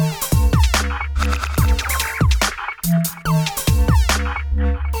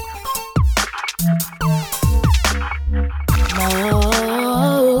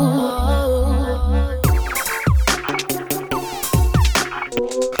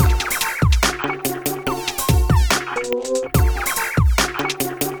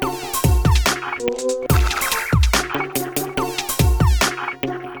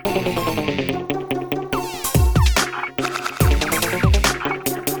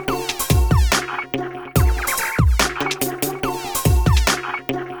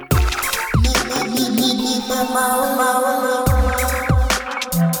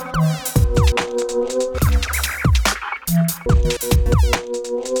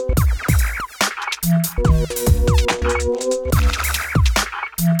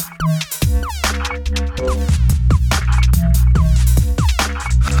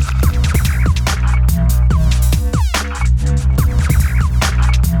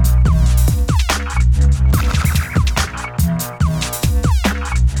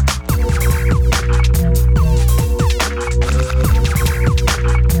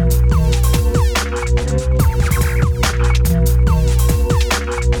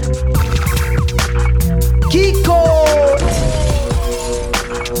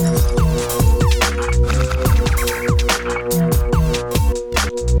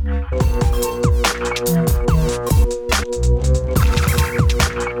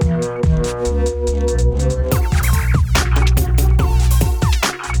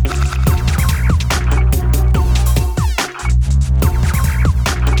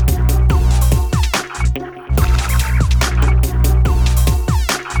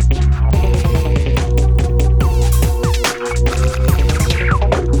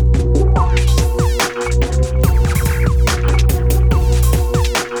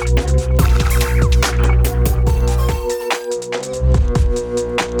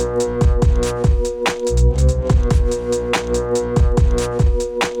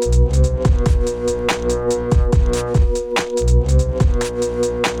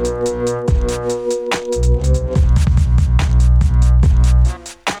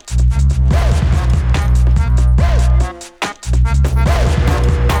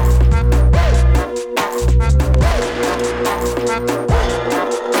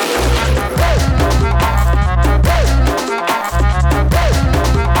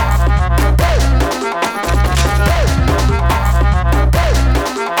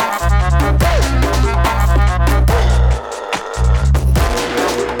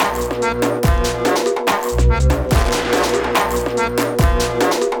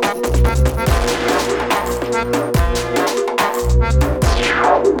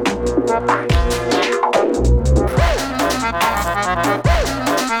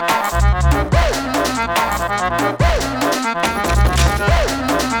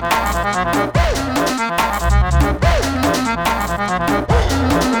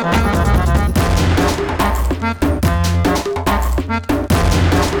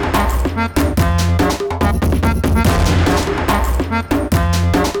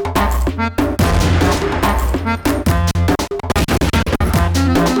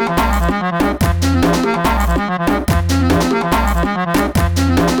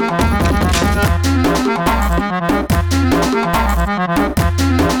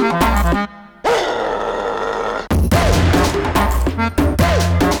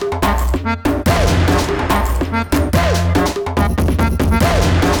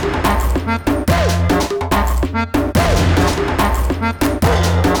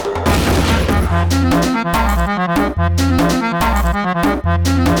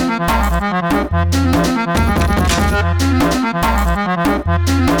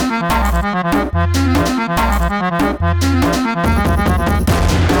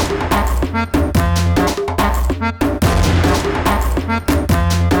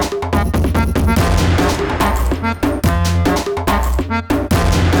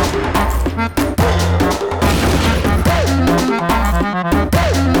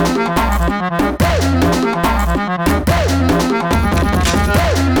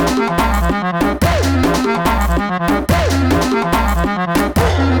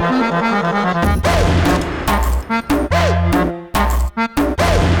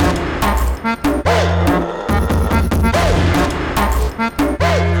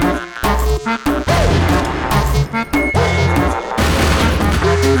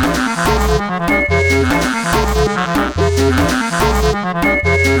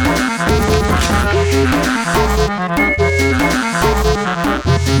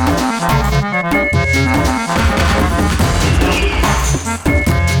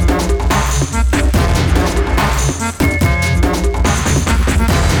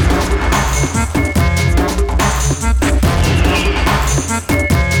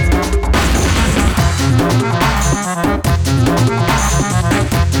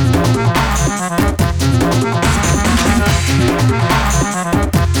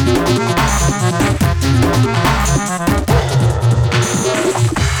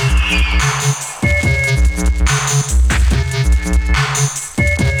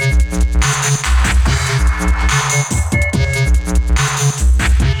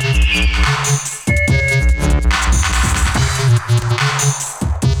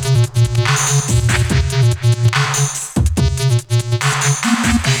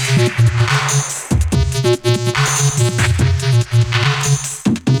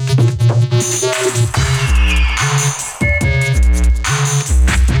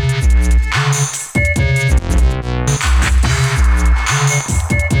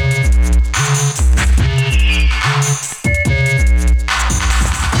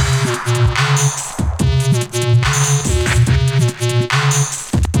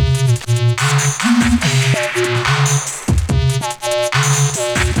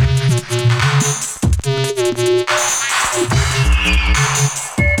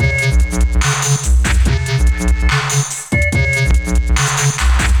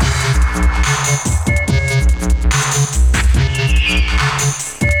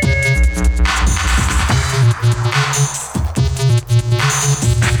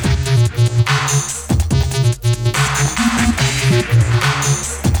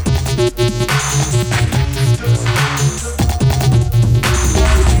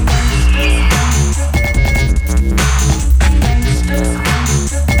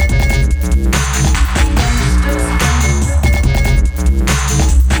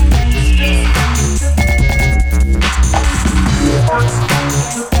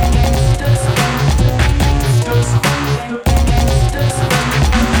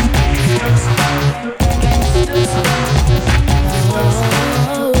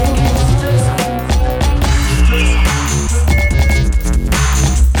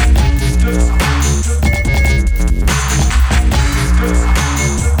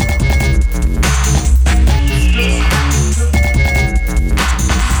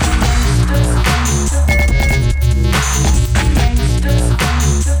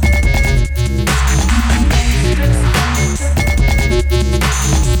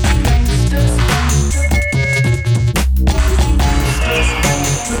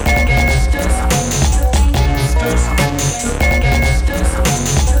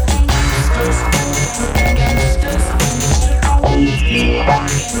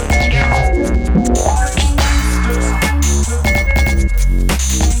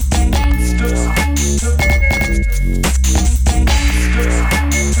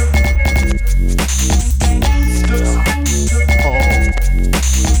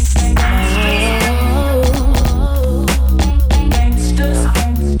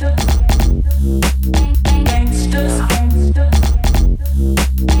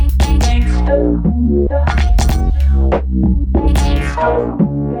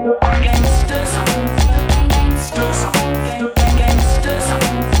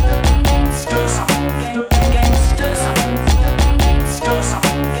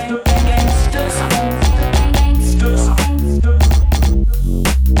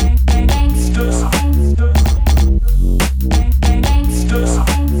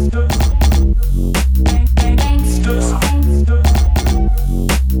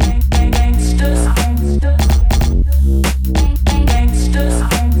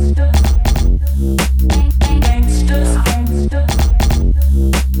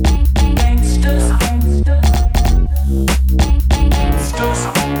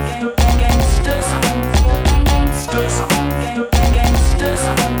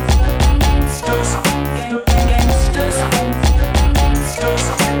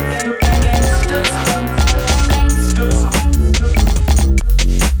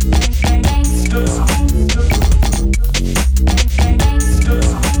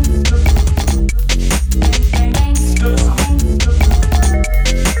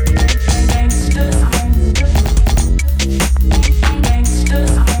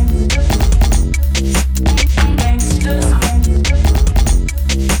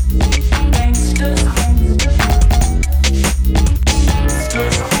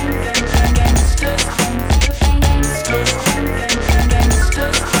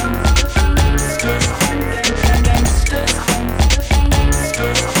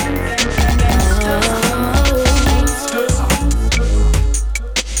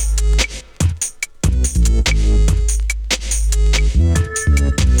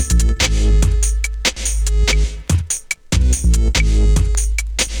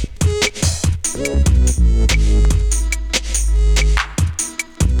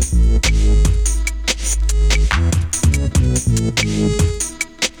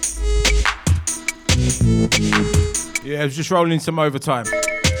 Yeah, I was just rolling some overtime.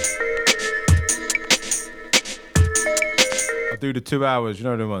 I'll do the 2 hours, you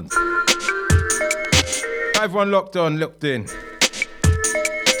know the ones. Everyone locked in.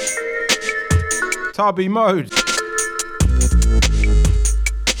 Tubby mode.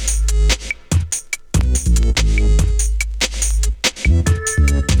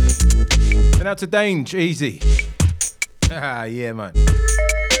 And out to Dange, easy. Ah, yeah, man.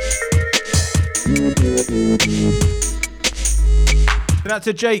 And out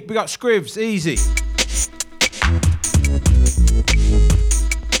to Jake, we got Scrivs, easy.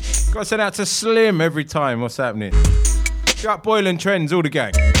 Got to send out to Slim every time. What's happening? Got Boylan Trends, all the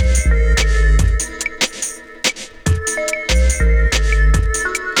gang.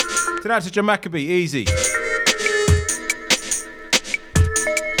 Send out to Jamaica, easy.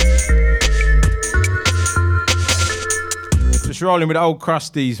 Just rolling with old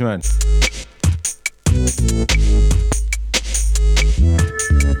crusties, man.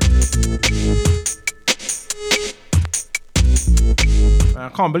 Man, I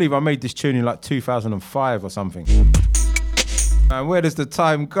can't believe I made this tune in like 2005 or something. Man, where does the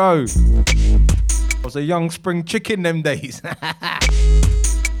time go? I was a young spring chicken them days.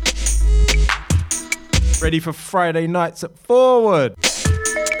 Ready for Friday nights at Forward.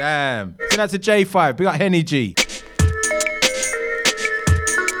 Damn. Send out to J5. We got Henny G.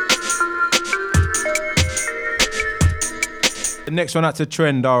 The next one out to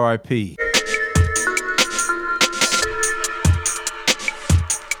Trend, R.I.P.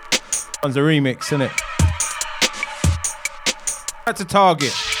 One's a remix, isn't it? That's a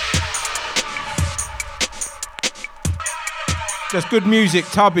Target. Just good music,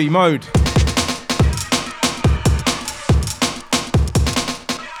 Tubby mode.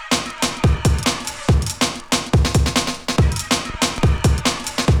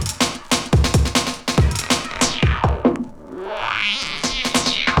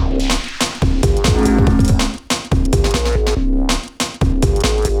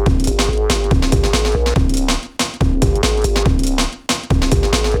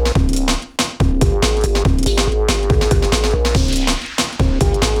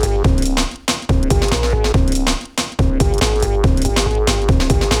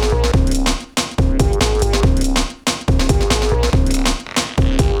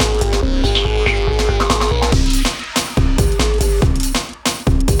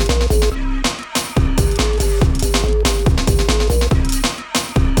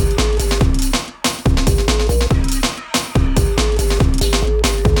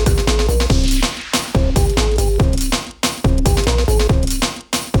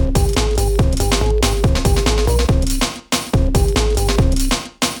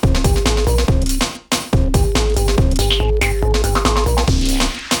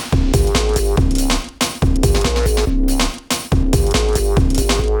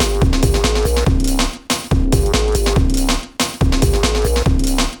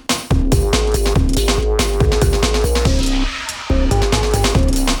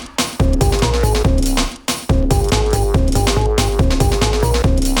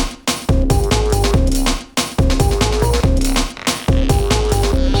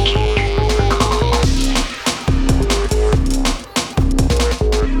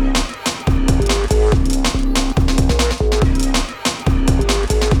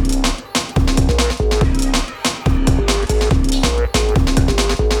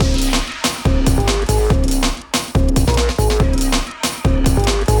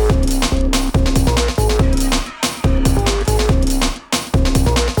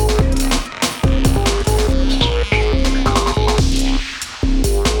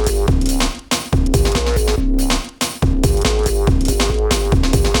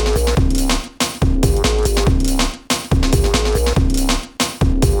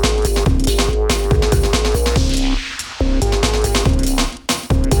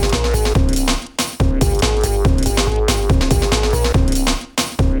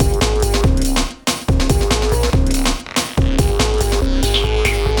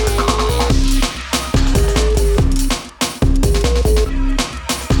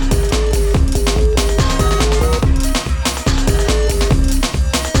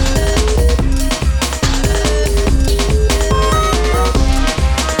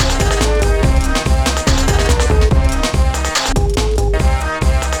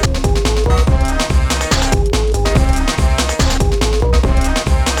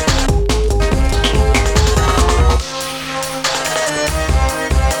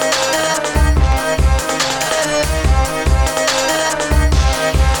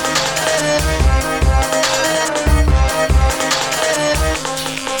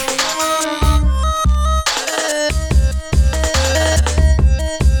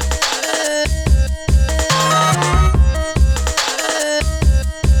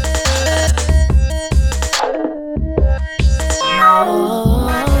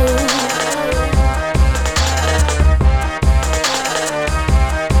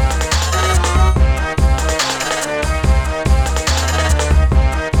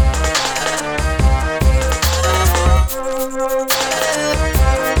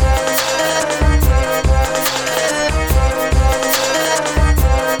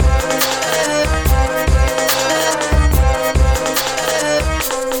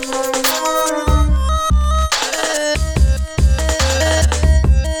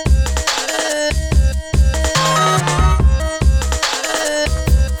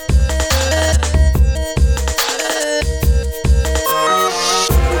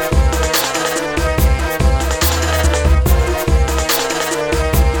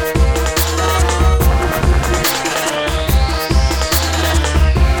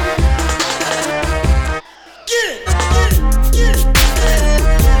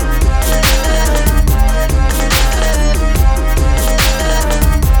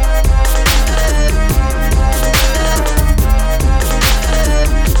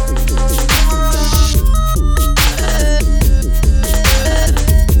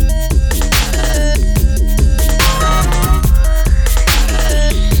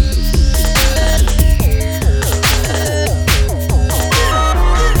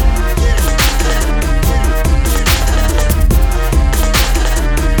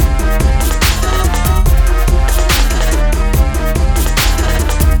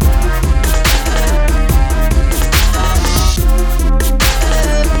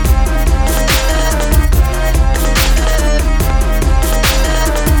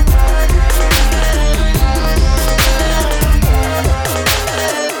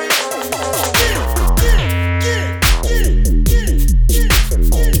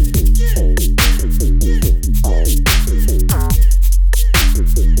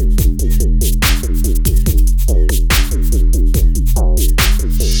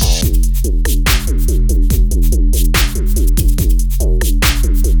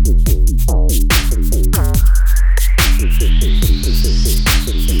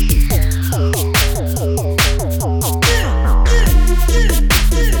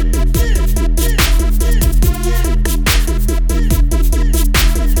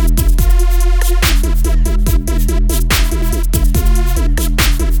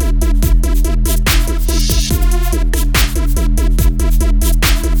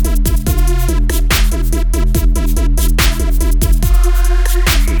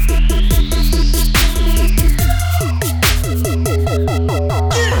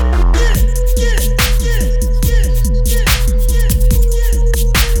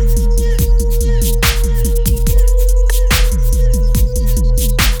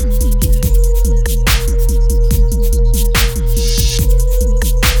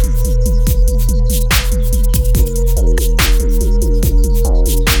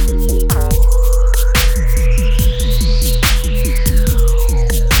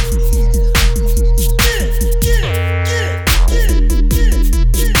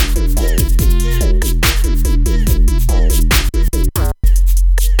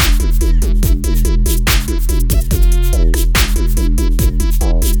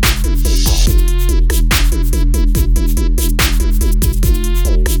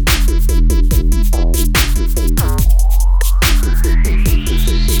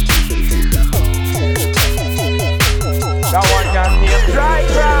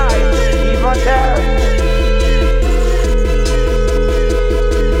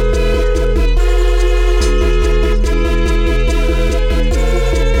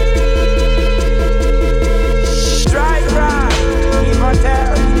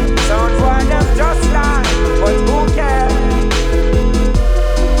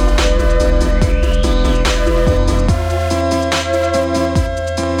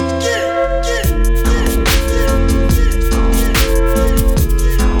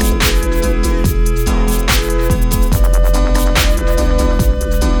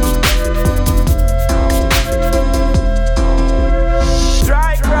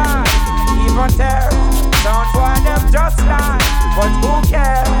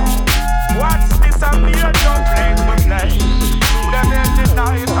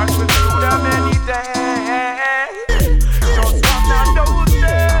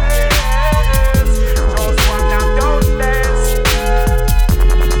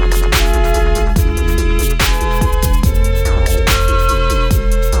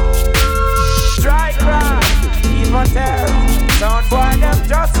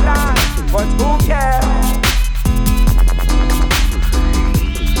 but who cares?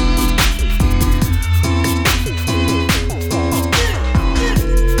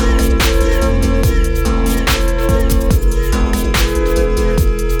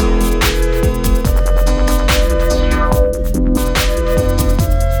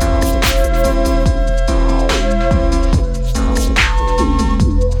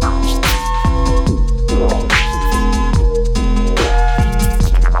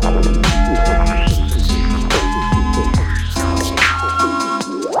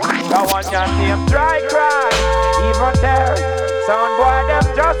 Your name try cry, even there, sound boy them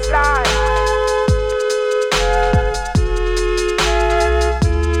just lie.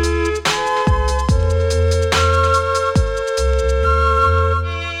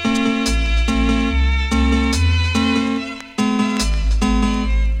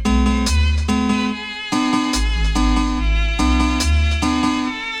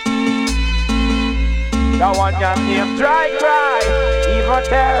 That one your name try cry, even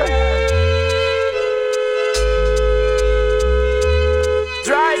there.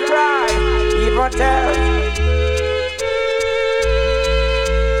 Cry, even tell.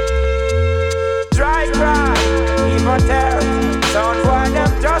 Try, cry, even tell. Sound for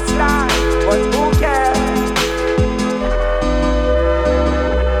them just lie, but who cares?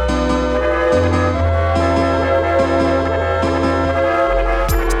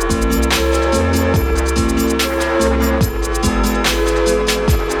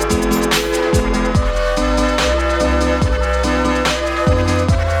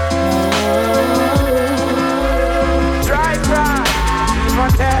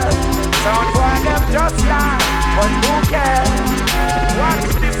 Sound for them just lie, but who cares? Watch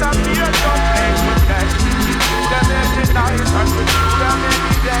this appear, don't play with that. Them every night and we do them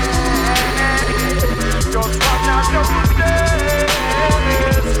every day. Just one of those days.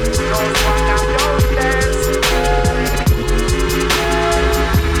 Just one of those days.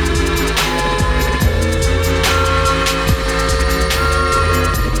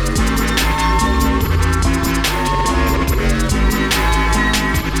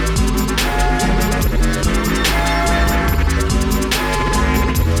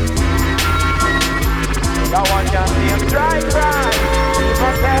 That one your name try cry,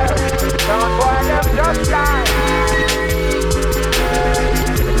 even there, sound boy them just lie.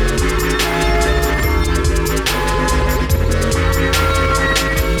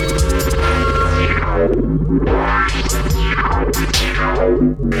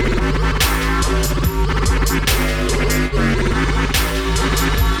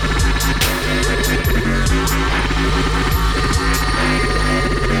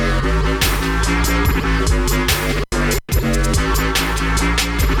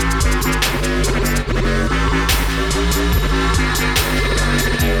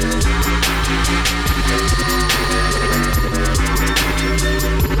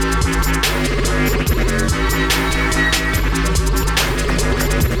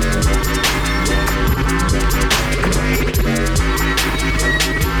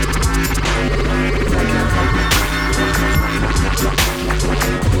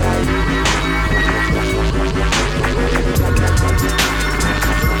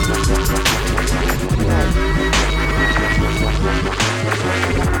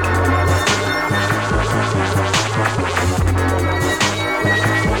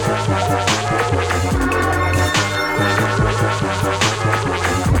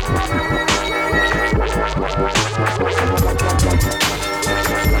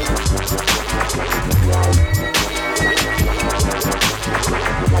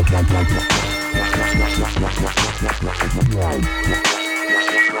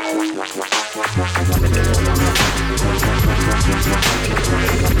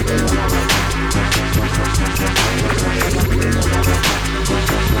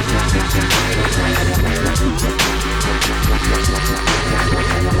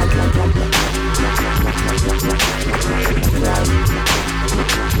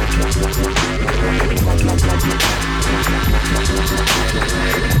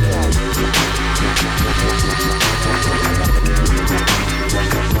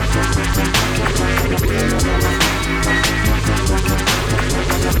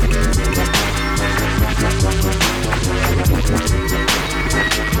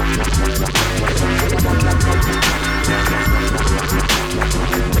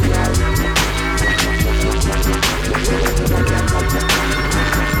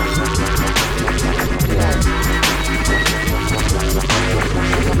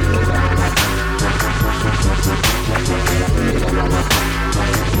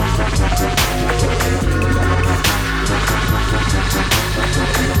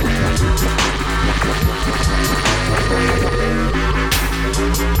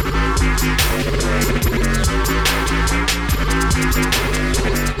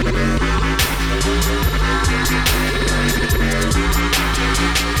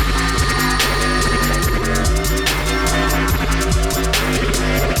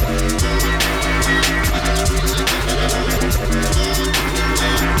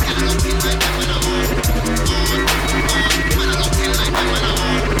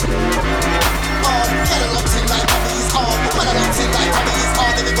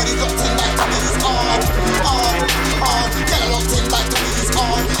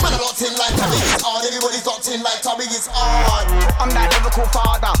 locked in like Tommy is on. Everybody's locked in like Tommy is on. I'm that lyrical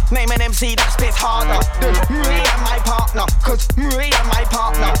father, name an MC that spits harder than me and my partner. Cause me and my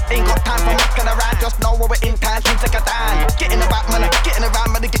partner ain't got time for mucking around. Just know what we're in time to take a down. Getting around, man, getting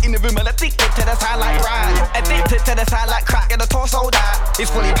around, man, getting the room, man. Addicted to the sound like Ryan. Addicted to the sound like crack. And the torso that is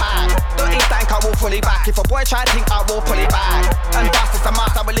fully packed. Don't eat tank, I will fully back. If a boy try to think, I will pull it back. And dust is the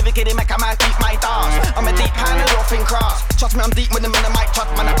mask, I will live it, get it, make a man eat my dance. I'm a deep hand and you're thin cross. Trust me, I'm deep with them in the mic, trust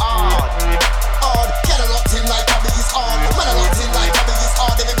man, I'm hard. On, get a locked in like Tommy is on. Man, I locked in like Tommy is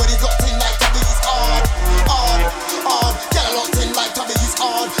on. Everybody's locked in like Tommy is on. On, get a locked in like Tommy is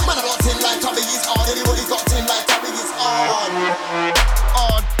on. Man, I locked in like Tommy is on. Everybody's locked in like Tommy is on.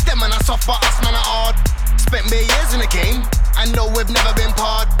 Them man are soft, but us man are hard. Spent mere years in the game, and know we've never been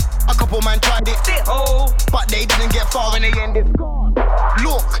part. A couple man tried it, but they didn't get far in the end. It's gone.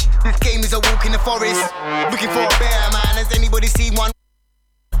 Look, this game is a walk in the forest, looking for a bear, man. Has anybody seen one?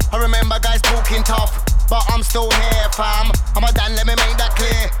 I remember guys talking tough, but I'm still here, fam. I'm a Dan, let me make that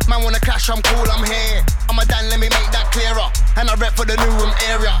clear. Man wanna clash, I'm cool, I'm here. I'm a Dan, let me make that clearer. And I rep for the new room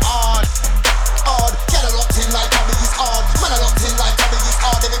area. On, get a locked in like Tommy is on. Man, I locked in like Tommy is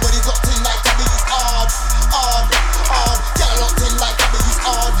on. Everybody's locked in like Tommy is on, get a locked in like Tommy is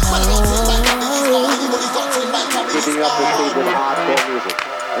on. Man, I locked in like Tommy is on. Everybody's locked in like Tommy is on. Keeping up the speed with hardcore music.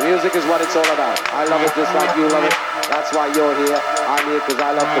 The music is what it's all about. I love it just like you love it. That's why you're here. I'm here because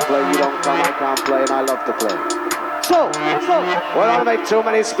I love to play. You don't come, I can't play, and I love to play. So, we don't make too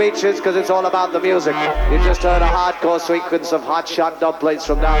many speeches because it's all about the music. You just heard a hardcore sequence of hot shot dub plates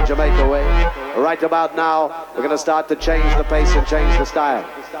from down Jamaica way. Right about now, we're going to start to change the pace and change the style.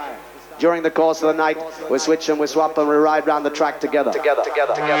 During the course of the night, we switch and we swap and we ride round the track together.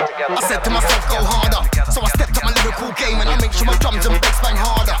 I said to myself, go harder. So I stepped up my lyrical game and I make sure my drums and bass bang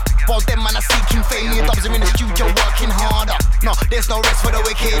harder. While them man are seeking fame, me and dubs are in the studio working harder. No, there's no rest for the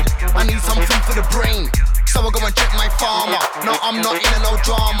wicked. I need some food for the brain. So I go and check my farmer. No, I'm not in a no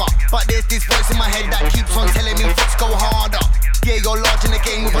drama, but there's this voice in my head that keeps on telling me let's go harder. Yeah, you're large in the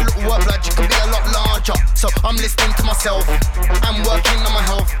game with a little work blood, you can be a lot larger. So I'm listening to myself, I'm working on my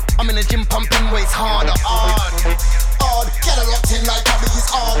health. I'm in the gym pumping weights harder. On, get a locked in like Tommy is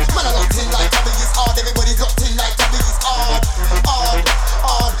on. Man, I locked in like Tommy is on. Everybody's locked in like Tommy is on,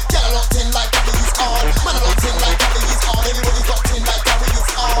 get a locked in like Tommy is on. Man, I locked in like Tommy is on. Everybody's locked in like Tommy is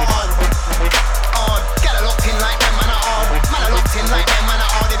on. Get a locked in like them, man, on. Man, I locked in like them, man,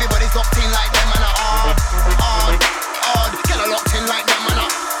 on. Everybody's locked in like them, man, on. Get a locked in like them, man,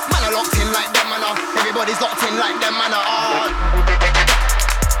 man, I locked in like them, man, everybody's locked in like them, man, on.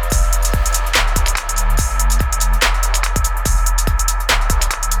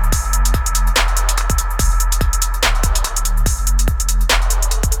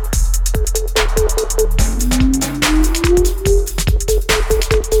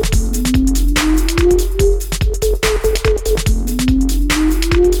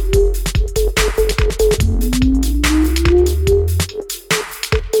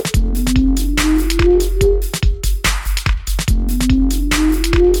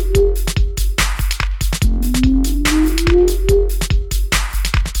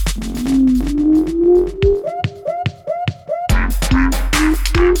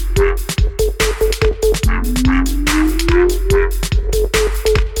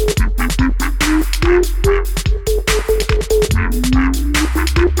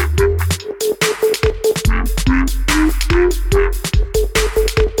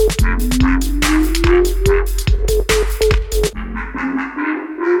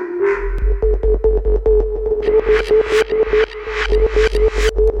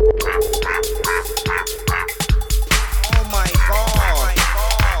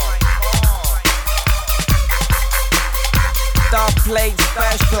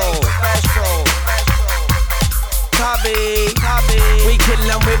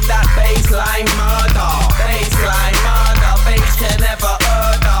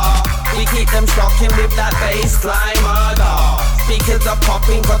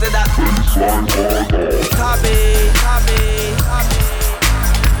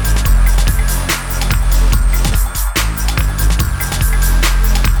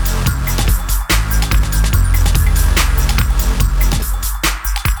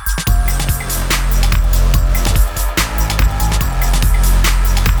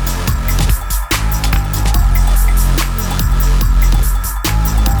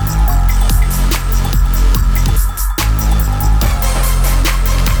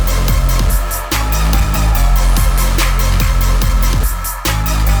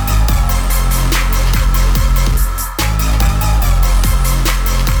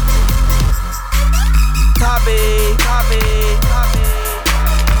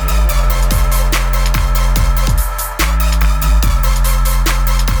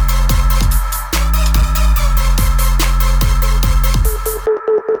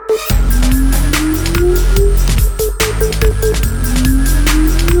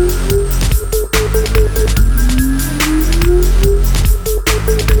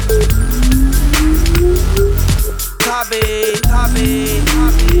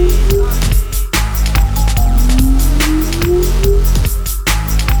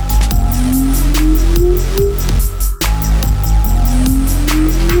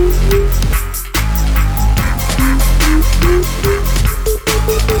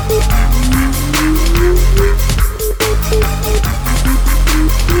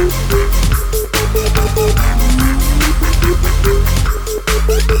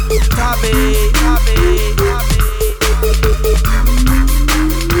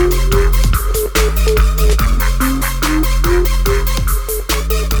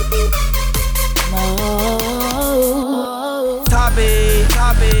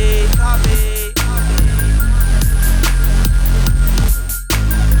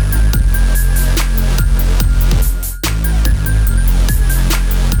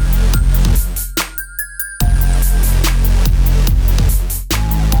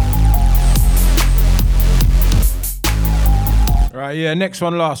 Yeah, next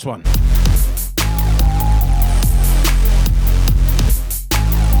one, last one.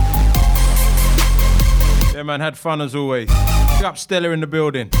 Yeah, man, had fun as always. Big up Stella in the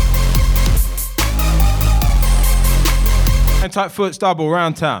building. And tight Foots double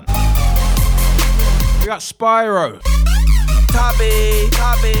round town. We got Spyro.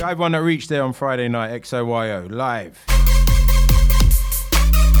 Tubby. Everyone that reached there on Friday night, XOYO, live.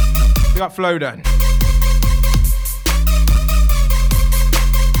 We got Flowdown.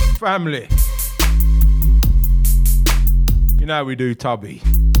 Family. You know how we do, Tubby.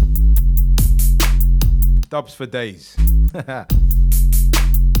 Dubs for days.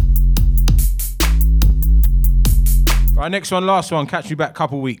 Right, next one, last one. Catch you back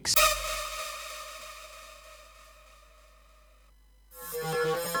couple weeks.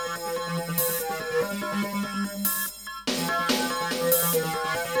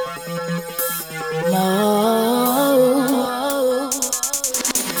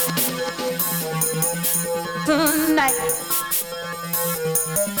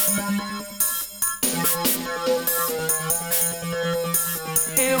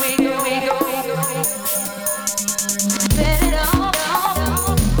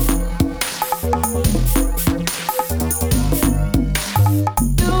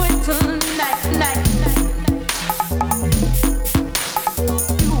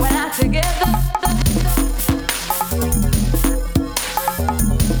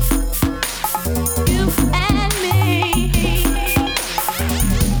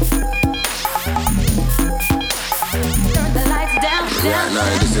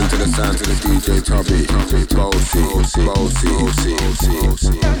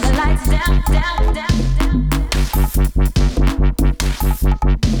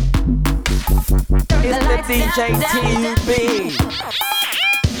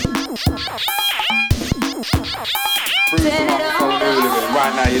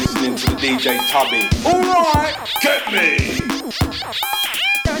 Right now you're listening to the DJ Tubby. Alright, get me!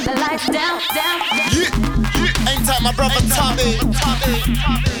 Turn the lights down. Ain't that my brother Tubby?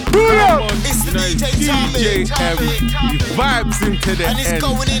 It's the DJ Tubby. He vibes into the and it's end.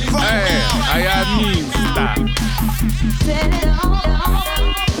 Going in right now. I mean that. Set it on.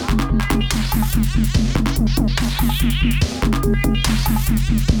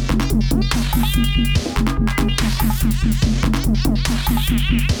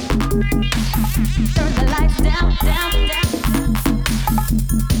 Turn the lights down. Set it on.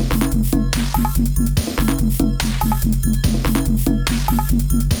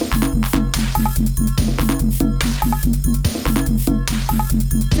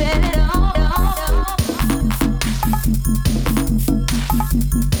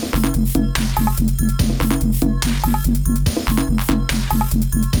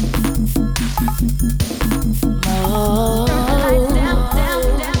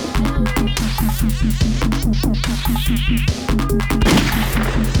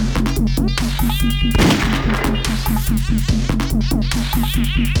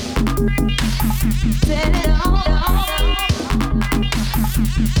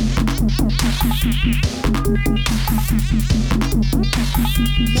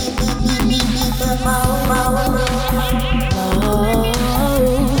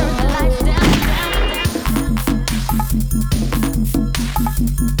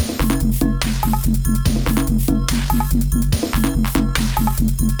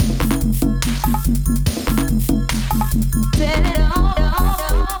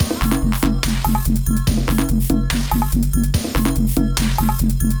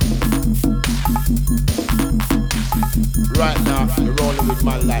 Right now, you're rolling with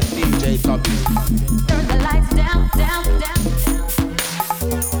man like DJ Tubby. Turn the lights down.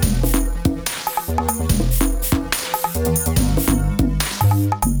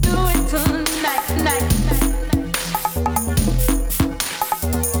 Do it tonight.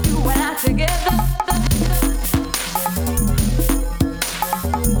 You and I together.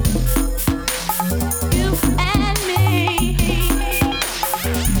 You and me.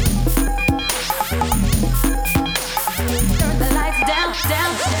 Turn the lights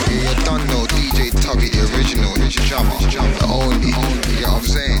down. DJ Tubby, the original drummer, the only. You know what I'm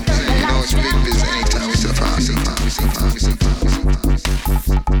saying? You know it's big biz anytime we step out.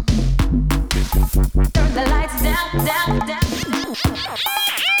 Turn the lights down, down, down.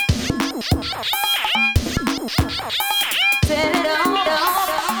 Turn it on,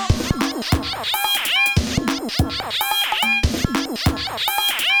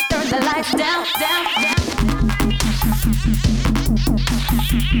 turn the lights down, down, down.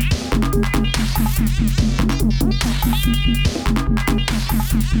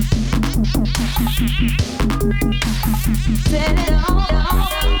 Turn it on,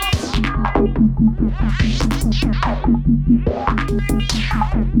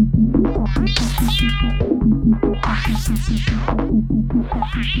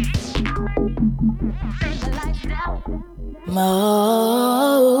 more.